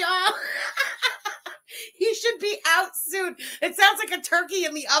drop, y'all. He should be out soon. It sounds like a turkey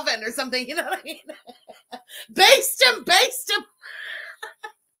in the oven or something. You know what I mean? Baste him, baste him.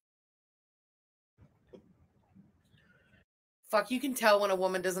 Fuck, you can tell when a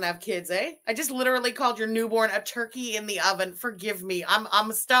woman doesn't have kids, eh? I just literally called your newborn a turkey in the oven. Forgive me.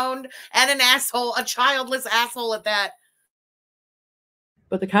 I'm stoned and an asshole, a childless asshole at that.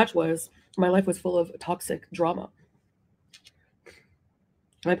 But the catch was, my life was full of toxic drama.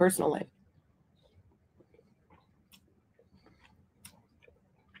 My personal life.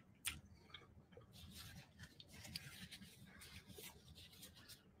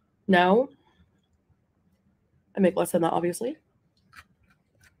 Now, I make less than that, obviously.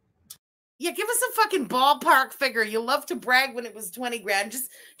 Yeah, give us a fucking ballpark figure. You love to brag when it was 20 grand.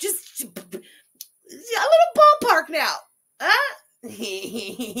 Just a little ballpark now. Huh?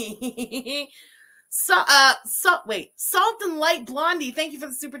 Salt and Light Blondie, thank you for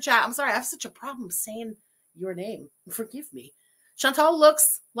the super chat. I'm sorry, I have such a problem saying your name. Forgive me. Chantal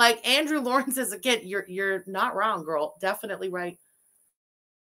looks like Andrew Lawrence as a kid. You're not wrong, girl. Definitely right.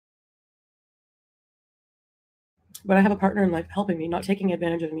 But I have a partner in life helping me, not taking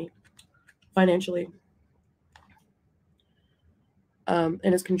advantage of me financially. And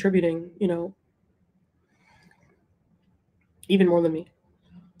is contributing, you know, even more than me.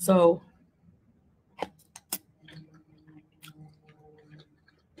 So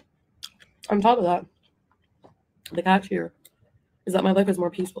on top of that, the catch here is that my life is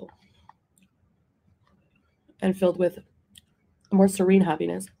more peaceful and filled with more serene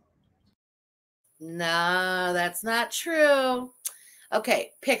happiness. No, that's not true.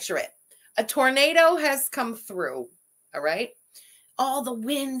 Okay, picture it. A tornado has come through, all right? All the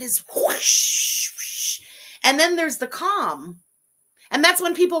wind is whoosh, whoosh, and then there's the calm. And that's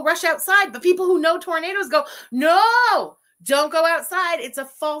when people rush outside. But people who know tornadoes go, no, don't go outside. It's a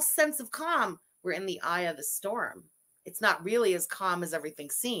false sense of calm. We're in the eye of the storm. It's not really as calm as everything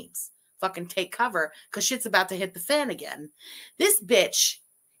seems. Fucking take cover because shit's about to hit the fan again. This bitch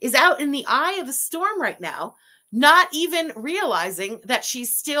is out in the eye of the storm right now, not even realizing that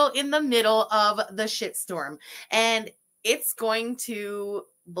she's still in the middle of the shitstorm. And it's going to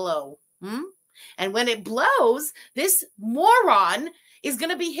blow. And when it blows, this moron is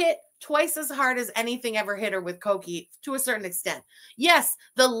going to be hit twice as hard as anything ever hit her with Koki to a certain extent. Yes,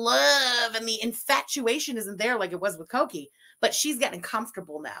 the love and the infatuation isn't there like it was with Koki, but she's getting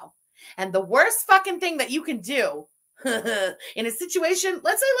comfortable now. And the worst fucking thing that you can do in a situation,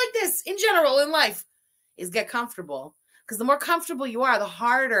 let's say like this, in general, in life, is get comfortable. Because the more comfortable you are, the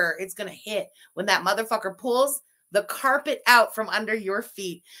harder it's going to hit when that motherfucker pulls the carpet out from under your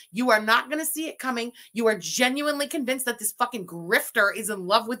feet. You are not going to see it coming. You are genuinely convinced that this fucking grifter is in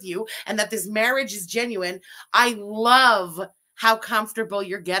love with you and that this marriage is genuine. I love how comfortable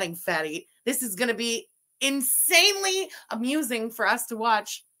you're getting, fatty. This is going to be insanely amusing for us to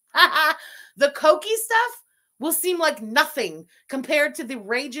watch. The Koki stuff will seem like nothing compared to the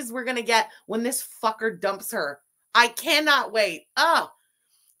rages we're going to get when this fucker dumps her. I cannot wait. Oh,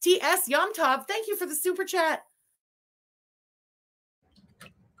 T.S. Yom Tov, thank you for the super chat.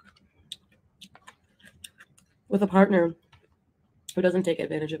 With a partner who doesn't take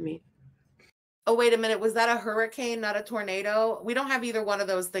advantage of me. Oh, wait a minute. Was that a hurricane, not a tornado? We don't have either one of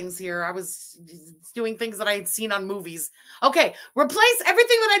those things here. I was doing things that I had seen on movies. Okay, replace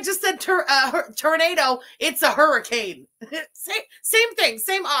everything that I just said tornado. It's a hurricane. Same thing,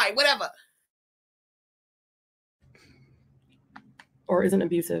 same eye, whatever. Or isn't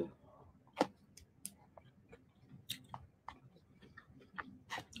abusive.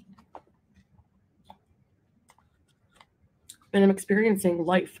 And I'm experiencing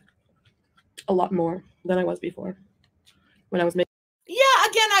life a lot more than I was before when I was making. Yeah,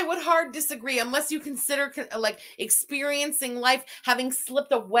 again, I would hard disagree unless you consider like experiencing life, having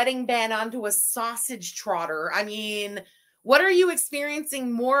slipped a wedding band onto a sausage trotter. I mean, what are you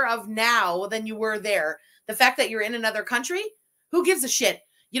experiencing more of now than you were there? The fact that you're in another country? Who gives a shit?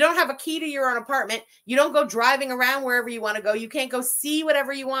 You don't have a key to your own apartment. You don't go driving around wherever you want to go. You can't go see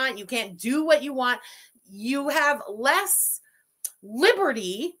whatever you want. You can't do what you want. You have less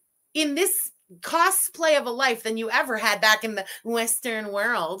liberty in this cosplay of a life than you ever had back in the Western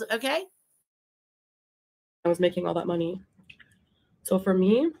world, okay? I was making all that money. So for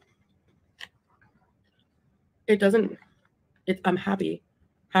me, I'm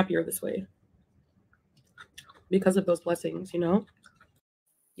happier this way because of those blessings, you know?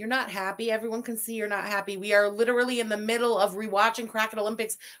 You're not happy. Everyone can see you're not happy. We are literally in the middle of rewatching Cracked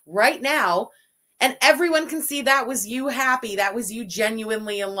Olympics right now. And everyone can see that was you happy. That was you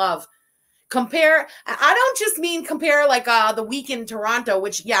genuinely in love. Compare, I don't just mean compare like the week in Toronto,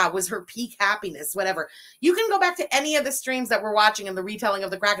 which, yeah, was her peak happiness, whatever. You can go back to any of the streams that we're watching in the retelling of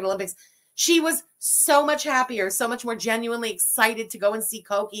the Cracked Olympics. She was so much happier, so much more genuinely excited to go and see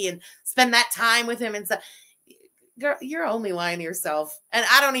Koki and spend that time with him and stuff. Girl, you're only lying to yourself. And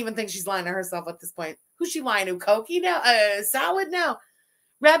I don't even think she's lying to herself at this point. Who's she lying to? Cokie now? Salad now?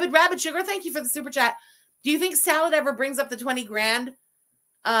 Rabbit Sugar, thank you for the super chat. Do you think Salad ever brings up the 20 grand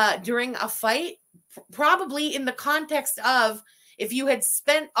during a fight? Probably in the context of if you had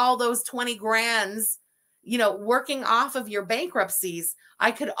spent all those 20 grands, you know, working off of your bankruptcies,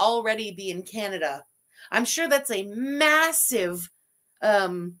 I could already be in Canada. I'm sure that's a massive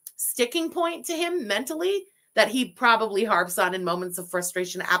sticking point to him mentally that he probably harps on in moments of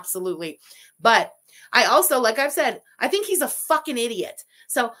frustration. Absolutely. But I also, like I've said, I think he's a fucking idiot.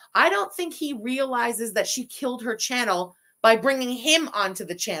 So I don't think he realizes that she killed her channel by bringing him onto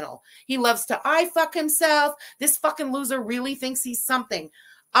the channel. He loves to fuck himself. This fucking loser really thinks he's something.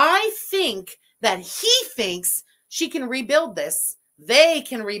 I think that he thinks she can rebuild this. They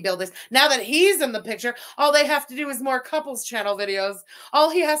can rebuild this. Now that he's in the picture, all they have to do is more couples channel videos.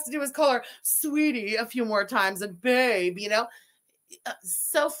 All he has to do is call her sweetie a few more times and babe, you know?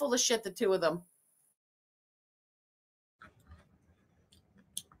 So full of shit, the two of them.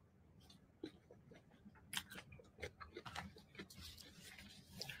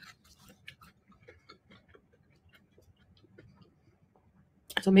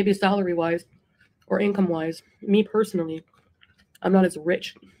 So maybe salary-wise or income-wise, me personally, I'm not as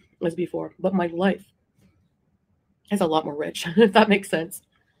rich as before, but my life is a lot more rich, if that makes sense.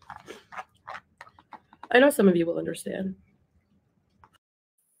 I know some of you will understand.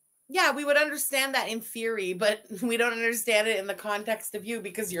 Yeah, we would understand that in theory, but we don't understand it in the context of you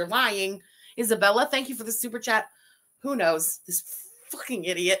because you're lying. Isabella, thank you for the super chat. Who knows? This fucking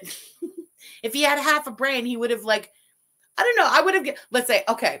idiot. If he had half a brain, he would have, like, I don't know. I would have, let's say,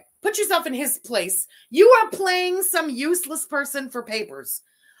 okay, put yourself in his place. You are playing some useless person for papers.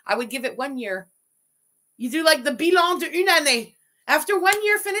 I would give it 1 year. You do like the bilan de une année. After 1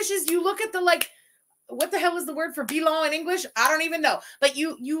 year finishes, you look at the, like, what the hell is the word for bilan in English? I don't even know. But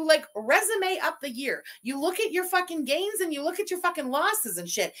you like resume up the year. You look at your fucking gains and you look at your fucking losses and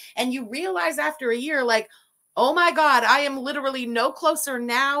shit. And you realize after a year, like, oh my God, I am literally no closer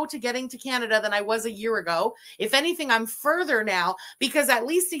now to getting to Canada than I was a year ago. If anything, I'm further now because at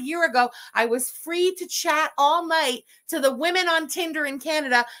least a year ago, I was free to chat all night to the women on Tinder in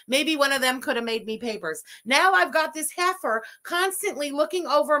Canada. Maybe one of them could have made me papers. Now I've got this heifer constantly looking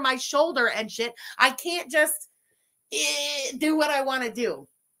over my shoulder and shit. I can't just do what I want to do.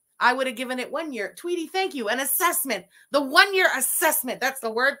 I would have given it 1 year. Tweety, thank you. An assessment. The 1 year assessment. That's the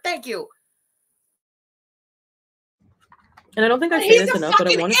word. Thank you. And I don't think I say this enough,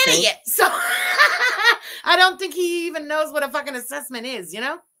 but I want to say. So I don't think he even knows what a fucking assessment is, you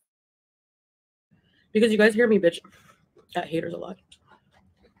know? Because you guys hear me bitch at haters a lot.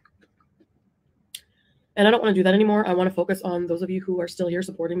 And I don't want to do that anymore. I want to focus on those of you who are still here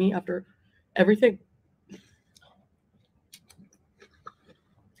supporting me after everything.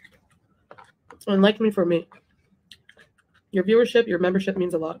 And like me for me. Your viewership, your membership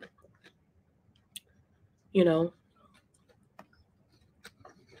means a lot. You know.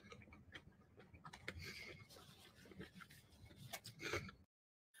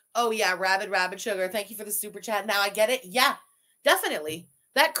 Oh, yeah, Rabbit Sugar. Thank you for the super chat. Now I get it. Yeah, definitely.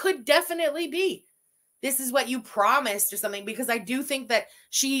 That could definitely be. This is what you promised or something, because I do think that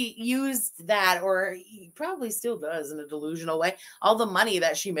she used that, or he probably still does in a delusional way, all the money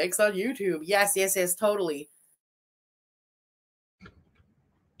that she makes on YouTube. Yes, yes, yes, totally.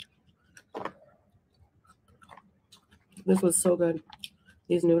 This was so good.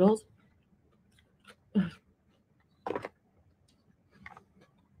 These noodles.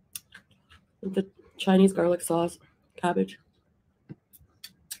 The Chinese garlic sauce, cabbage.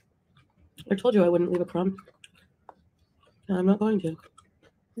 I told you I wouldn't leave a crumb. And I'm not going to.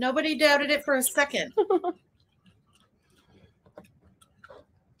 Nobody doubted it for a second.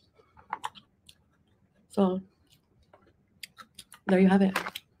 So, there you have it.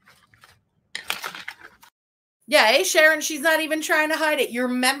 Yeah, hey, Sharon, she's not even trying to hide it. Your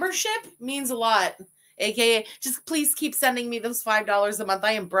membership means a lot. AKA, just please keep sending me those $5 a month.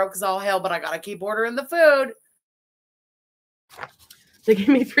 I am broke as all hell, but I got to keep ordering the food. They gave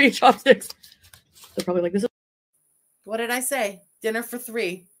me 3 chopsticks. They're probably like, this is... What did I say? Dinner for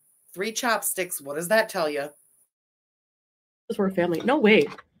 3. 3 chopsticks. What does that tell you? This is for a family. No way.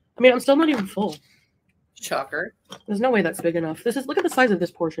 I mean, I'm still not even full. Shocker. There's no way that's big enough. This is, look at the size of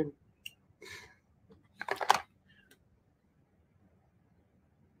this portion.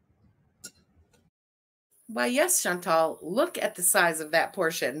 Why, yes, Chantal. Look at the size of that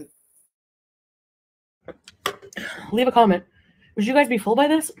portion. Leave a comment. Would you guys be full by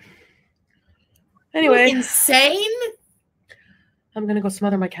this? Anyway. Insane? I'm going to go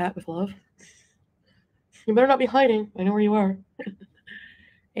smother my cat with love. You better not be hiding. I know where you are.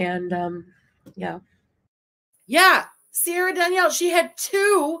 And yeah. Yeah, Sierra Danielle, she had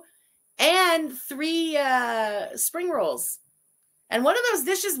 2 and 3 spring rolls. And one of those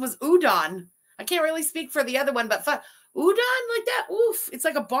dishes was udon. I can't really speak for the other one, but udon like that, oof, it's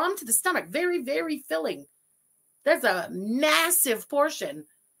like a bomb to the stomach. Very, very filling. That's a massive portion.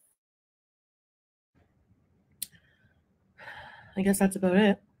 I guess that's about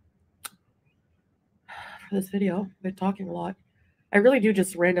it for this video. I've been talking a lot. I really do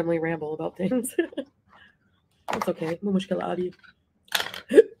just randomly ramble about things. That's okay. مو مشكلة عادي.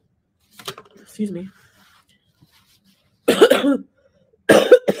 Excuse me.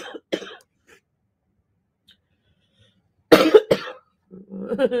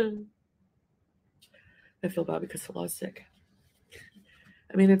 I feel bad because Salah's sick.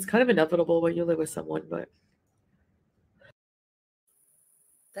 I mean, it's kind of inevitable when you live with someone, but...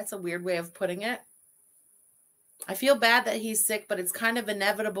 That's a weird way of putting it. I feel bad that he's sick, but it's kind of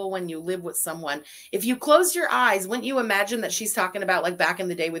inevitable when you live with someone. If you close your eyes, wouldn't you imagine that she's talking about like back in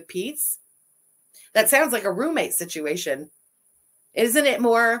the day with Pete's? That sounds like a roommate situation. Isn't it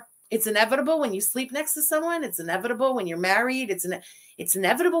more, it's inevitable when you sleep next to someone. It's inevitable when you're married. It's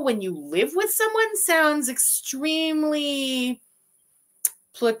inevitable when you live with someone. Sounds extremely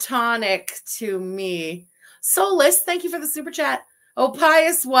platonic to me. Soulless, thank you for the super chat. Oh,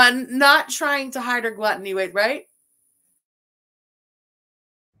 pious one, not trying to hide her gluttony weight, right?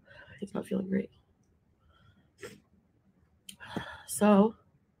 He's not feeling great. So,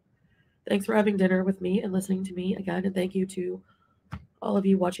 thanks for having dinner with me and listening to me again. And thank you to all of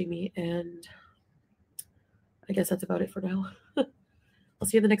you watching me. And I guess that's about it for now. I'll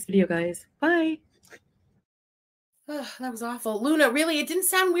see you in the next video, guys. Bye. Oh, that was awful. Luna, really, it didn't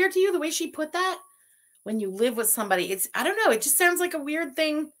sound weird to you the way she put that? When you live with somebody, I don't know, it just sounds like a weird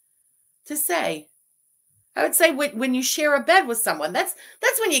thing to say. I would say when you share a bed with someone, that's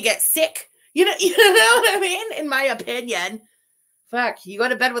when you get sick. You know what I mean? In my opinion. Fuck, you go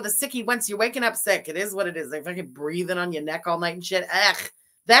to bed with a sickie once, you're waking up sick. It is what it is. They're fucking breathing on your neck all night and shit. Ugh,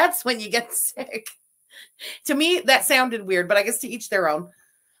 that's when you get sick. To me, that sounded weird, but I guess to each their own.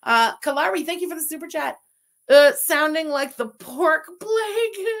 Kalari, thank you for the super chat. Sounding like the pork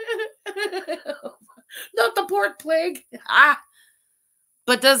plague. Not the pork plague.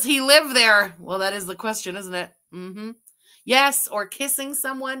 But does he live there? Well, that is the question, isn't it? Mm-hmm. Yes, or kissing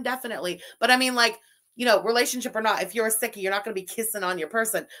someone, definitely. But I mean, like, you know, relationship or not, if you're a sickie, you're not going to be kissing on your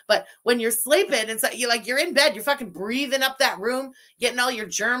person. But when you're sleeping, it's like you're in bed, you're fucking breathing up that room, getting all your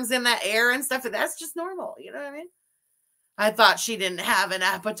germs in that air and stuff. That's just normal. You know what I mean? I thought she didn't have an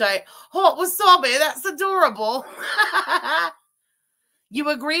appetite. Hot wasabi, that's adorable. You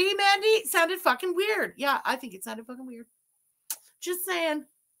agree, Mandy? It sounded fucking weird. Yeah, I think it sounded fucking weird. Just saying.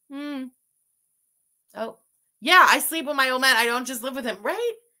 Oh, yeah, I sleep with my old man. I don't just live with him,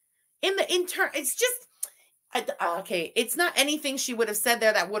 right? It's just, okay, it's not anything she would have said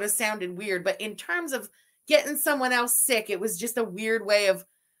there that would have sounded weird, but in terms of getting someone else sick, it was just a weird way of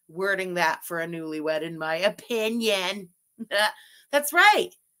wording that for a newlywed, in my opinion. That's right.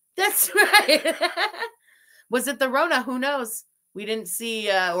 That's right. Was it the Rona? Who knows? We didn't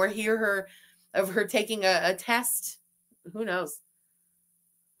see or hear her taking a test. Who knows?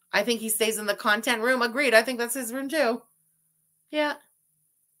 I think he stays in the content room. Agreed. I think that's his room too. Yeah.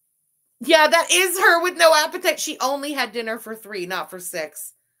 Yeah, that is her with no appetite. She only had dinner for 3, not for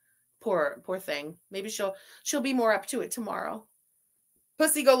 6. Poor thing. Maybe she'll be more up to it tomorrow.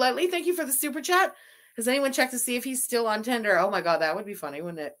 Pussy Go Lightly, thank you for the super chat. Has anyone checked to see if he's still on Tinder? Oh my God, that would be funny,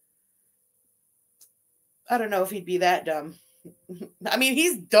 wouldn't it? I don't know if he'd be that dumb. I mean,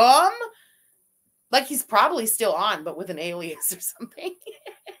 he's dumb. Like he's probably still on, but with an alias or something.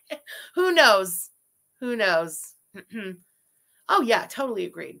 Who knows? Who knows? Oh yeah, totally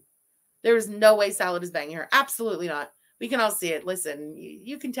agreed. There is no way Salad is banging her. Absolutely not. We can all see it. Listen,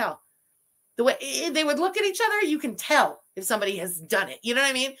 you can tell. The way they would look at each other, you can tell if somebody has done it. You know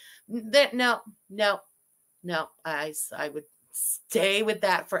what I mean? No. I would stay with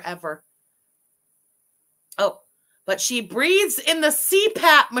that forever. Oh, but she breathes in the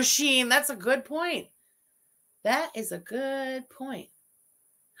CPAP machine. That's a good point. That is a good point.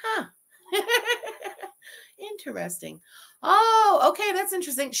 Huh. Interesting. Oh, okay. That's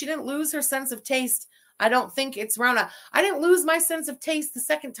interesting. She didn't lose her sense of taste. I don't think it's Rona. I didn't lose my sense of taste the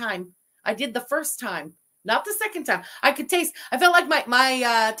second time. I did the first time, not the second time. I could taste. I felt like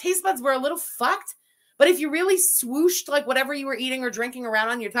my taste buds were a little fucked. But if you really swooshed like whatever you were eating or drinking around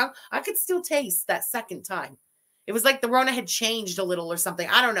on your tongue, I could still taste that second time. It was like the Rona had changed a little or something.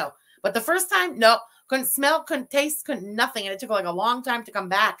 I don't know. But the first time, no. Couldn't smell, couldn't taste, couldn't nothing. And it took like a long time to come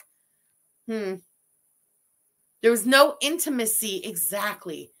back. There was no intimacy.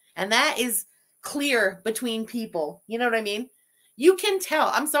 Exactly. And that is clear between people. You know what I mean? You can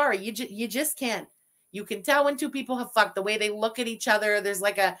tell. I'm sorry. You just can't. You can tell when two people have fucked, the way they look at each other. There's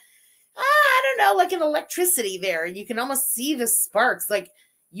like a, I don't know, like an electricity there. You can almost see the sparks. Like,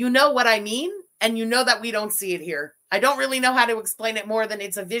 you know what I mean? And you know that we don't see it here. I don't really know how to explain it more than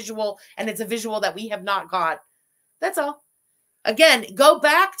it's a visual, and it's a visual that we have not got. That's all. Again, go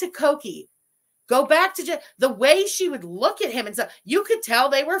back to Cokie. Go back to the way she would look at him and stuff. You could tell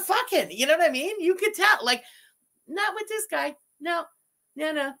they were fucking. You know what I mean? You could tell. Like, not with this guy. No.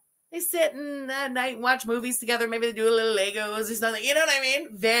 They sit at night and watch movies together. Maybe they do a little Legos or something. You know what I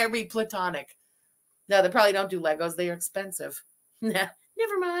mean? Very platonic. No, they probably don't do Legos. They are expensive. Nah,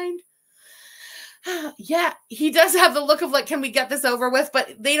 never mind. Yeah, he does have the look of like, can we get this over with?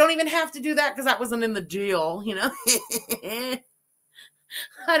 But they don't even have to do that because that wasn't in the deal, you know?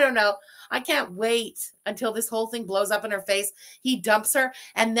 I don't know. I can't wait until this whole thing blows up in her face. He dumps her,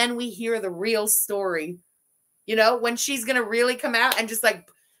 and then we hear the real story. You know, when she's going to really come out and just like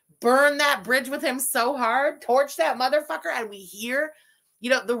burn that bridge with him so hard, torch that motherfucker, and we hear, you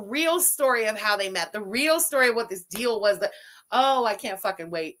know, the real story of how they met, the real story of what this deal was. That, oh, I can't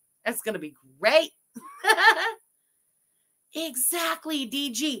fucking wait. That's going to be great. Exactly,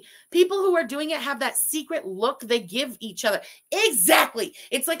 DG. People who are doing it have that secret look they give each other. Exactly.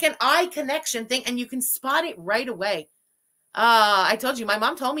 It's like an eye connection thing, and you can spot it right away. I told you, my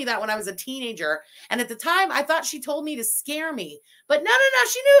mom told me that when I was a teenager. And at the time, I thought she told me to scare me. But no.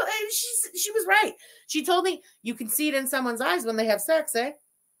 She knew. She was right. She told me, you can see it in someone's eyes when they have sex, eh?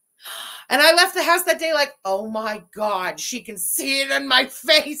 And I left the house that day like, oh my God, she can see it in my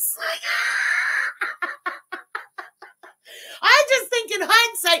face. I just think in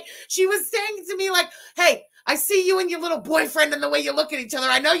hindsight, she was saying to me like, hey, I see you and your little boyfriend and the way you look at each other.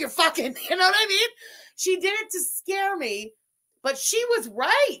 I know you're fucking, you know what I mean? She did it to scare me, but she was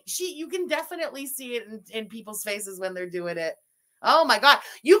right. You can definitely see it in people's faces when they're doing it. Oh my God.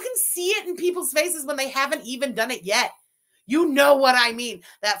 You can see it in people's faces when they haven't even done it yet. You know what I mean?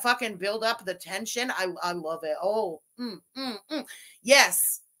 That fucking build up the tension. I love it. Oh,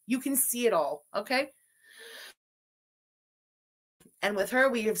 yes, you can see it all. Okay. And with her,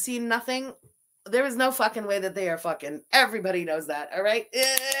 we have seen nothing. There is no fucking way that they are fucking. Everybody knows that. All right.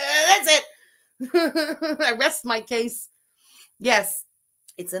 That's it. I rest my case. Yes,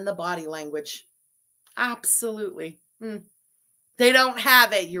 it's in the body language. Absolutely. They don't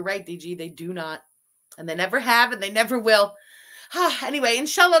have it. You're right, DG. They do not. And they never have, and they never will. Anyway,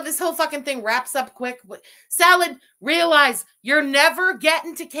 inshallah, this whole fucking thing wraps up quick. Salad, realize you're never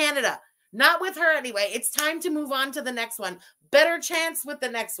getting to Canada. Not with her anyway. It's time to move on to the next one. Better chance with the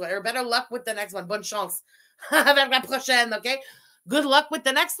next one, or better luck with the next one. Bonne chance. Avec la prochaine, okay? Good luck with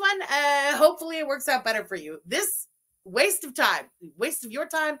the next one. Hopefully it works out better for you. This waste of time, waste of your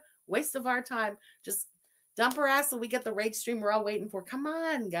time, waste of our time. Just dump her ass so we get the rage stream we're all waiting for. Come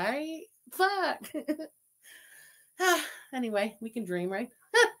on, guy. Fuck. Anyway, we can dream, right?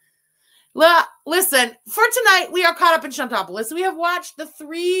 Listen, for tonight, we are caught up in Shantopolis. We have watched the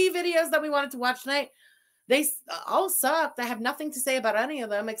 3 videos that we wanted to watch tonight. They all sucked. I have nothing to say about any of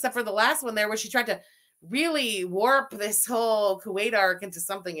them, except for the last one there where she tried to really warp this whole Kuwait arc into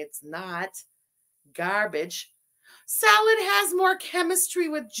something it's not. Garbage. Salad has more chemistry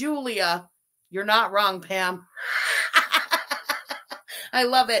with Julia. You're not wrong, Pam. I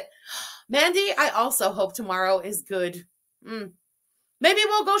love it. Mandy, I also hope tomorrow is good. Maybe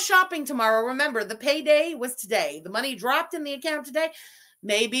we'll go shopping tomorrow. Remember, the payday was today. The money dropped in the account today.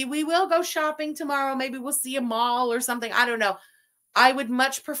 Maybe we will go shopping tomorrow. Maybe we'll see a mall or something. I don't know. I would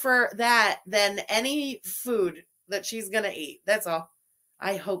much prefer that than any food that she's going to eat. That's all.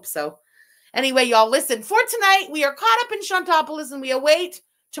 I hope so. Anyway, y'all, listen. For tonight, we are caught up in Shantopolis, and we await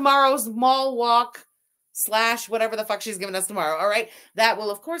tomorrow's mall walk / whatever the fuck she's giving us tomorrow. All right. That will,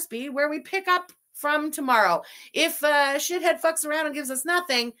 of course, be where we pick up from tomorrow. If shithead fucks around and gives us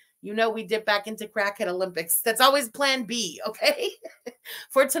nothing, you know we dip back into Crackhead Olympics. That's always plan B, okay?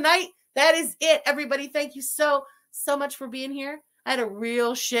 For tonight, that is it, everybody. Thank you so much for being here. I had a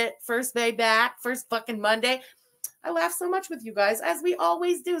real shit first day back, first fucking Monday. I laughed so much with you guys, as we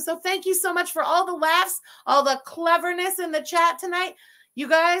always do. So thank you so much for all the laughs, all the cleverness in the chat tonight. You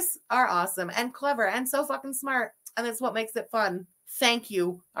guys are awesome and clever and so fucking smart. And that's what makes it fun. Thank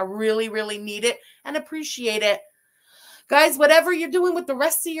you. I really, really need it and appreciate it. Guys, whatever you're doing with the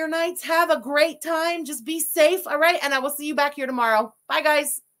rest of your nights, have a great time. Just be safe, all right? And I will see you back here tomorrow. Bye,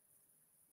 guys.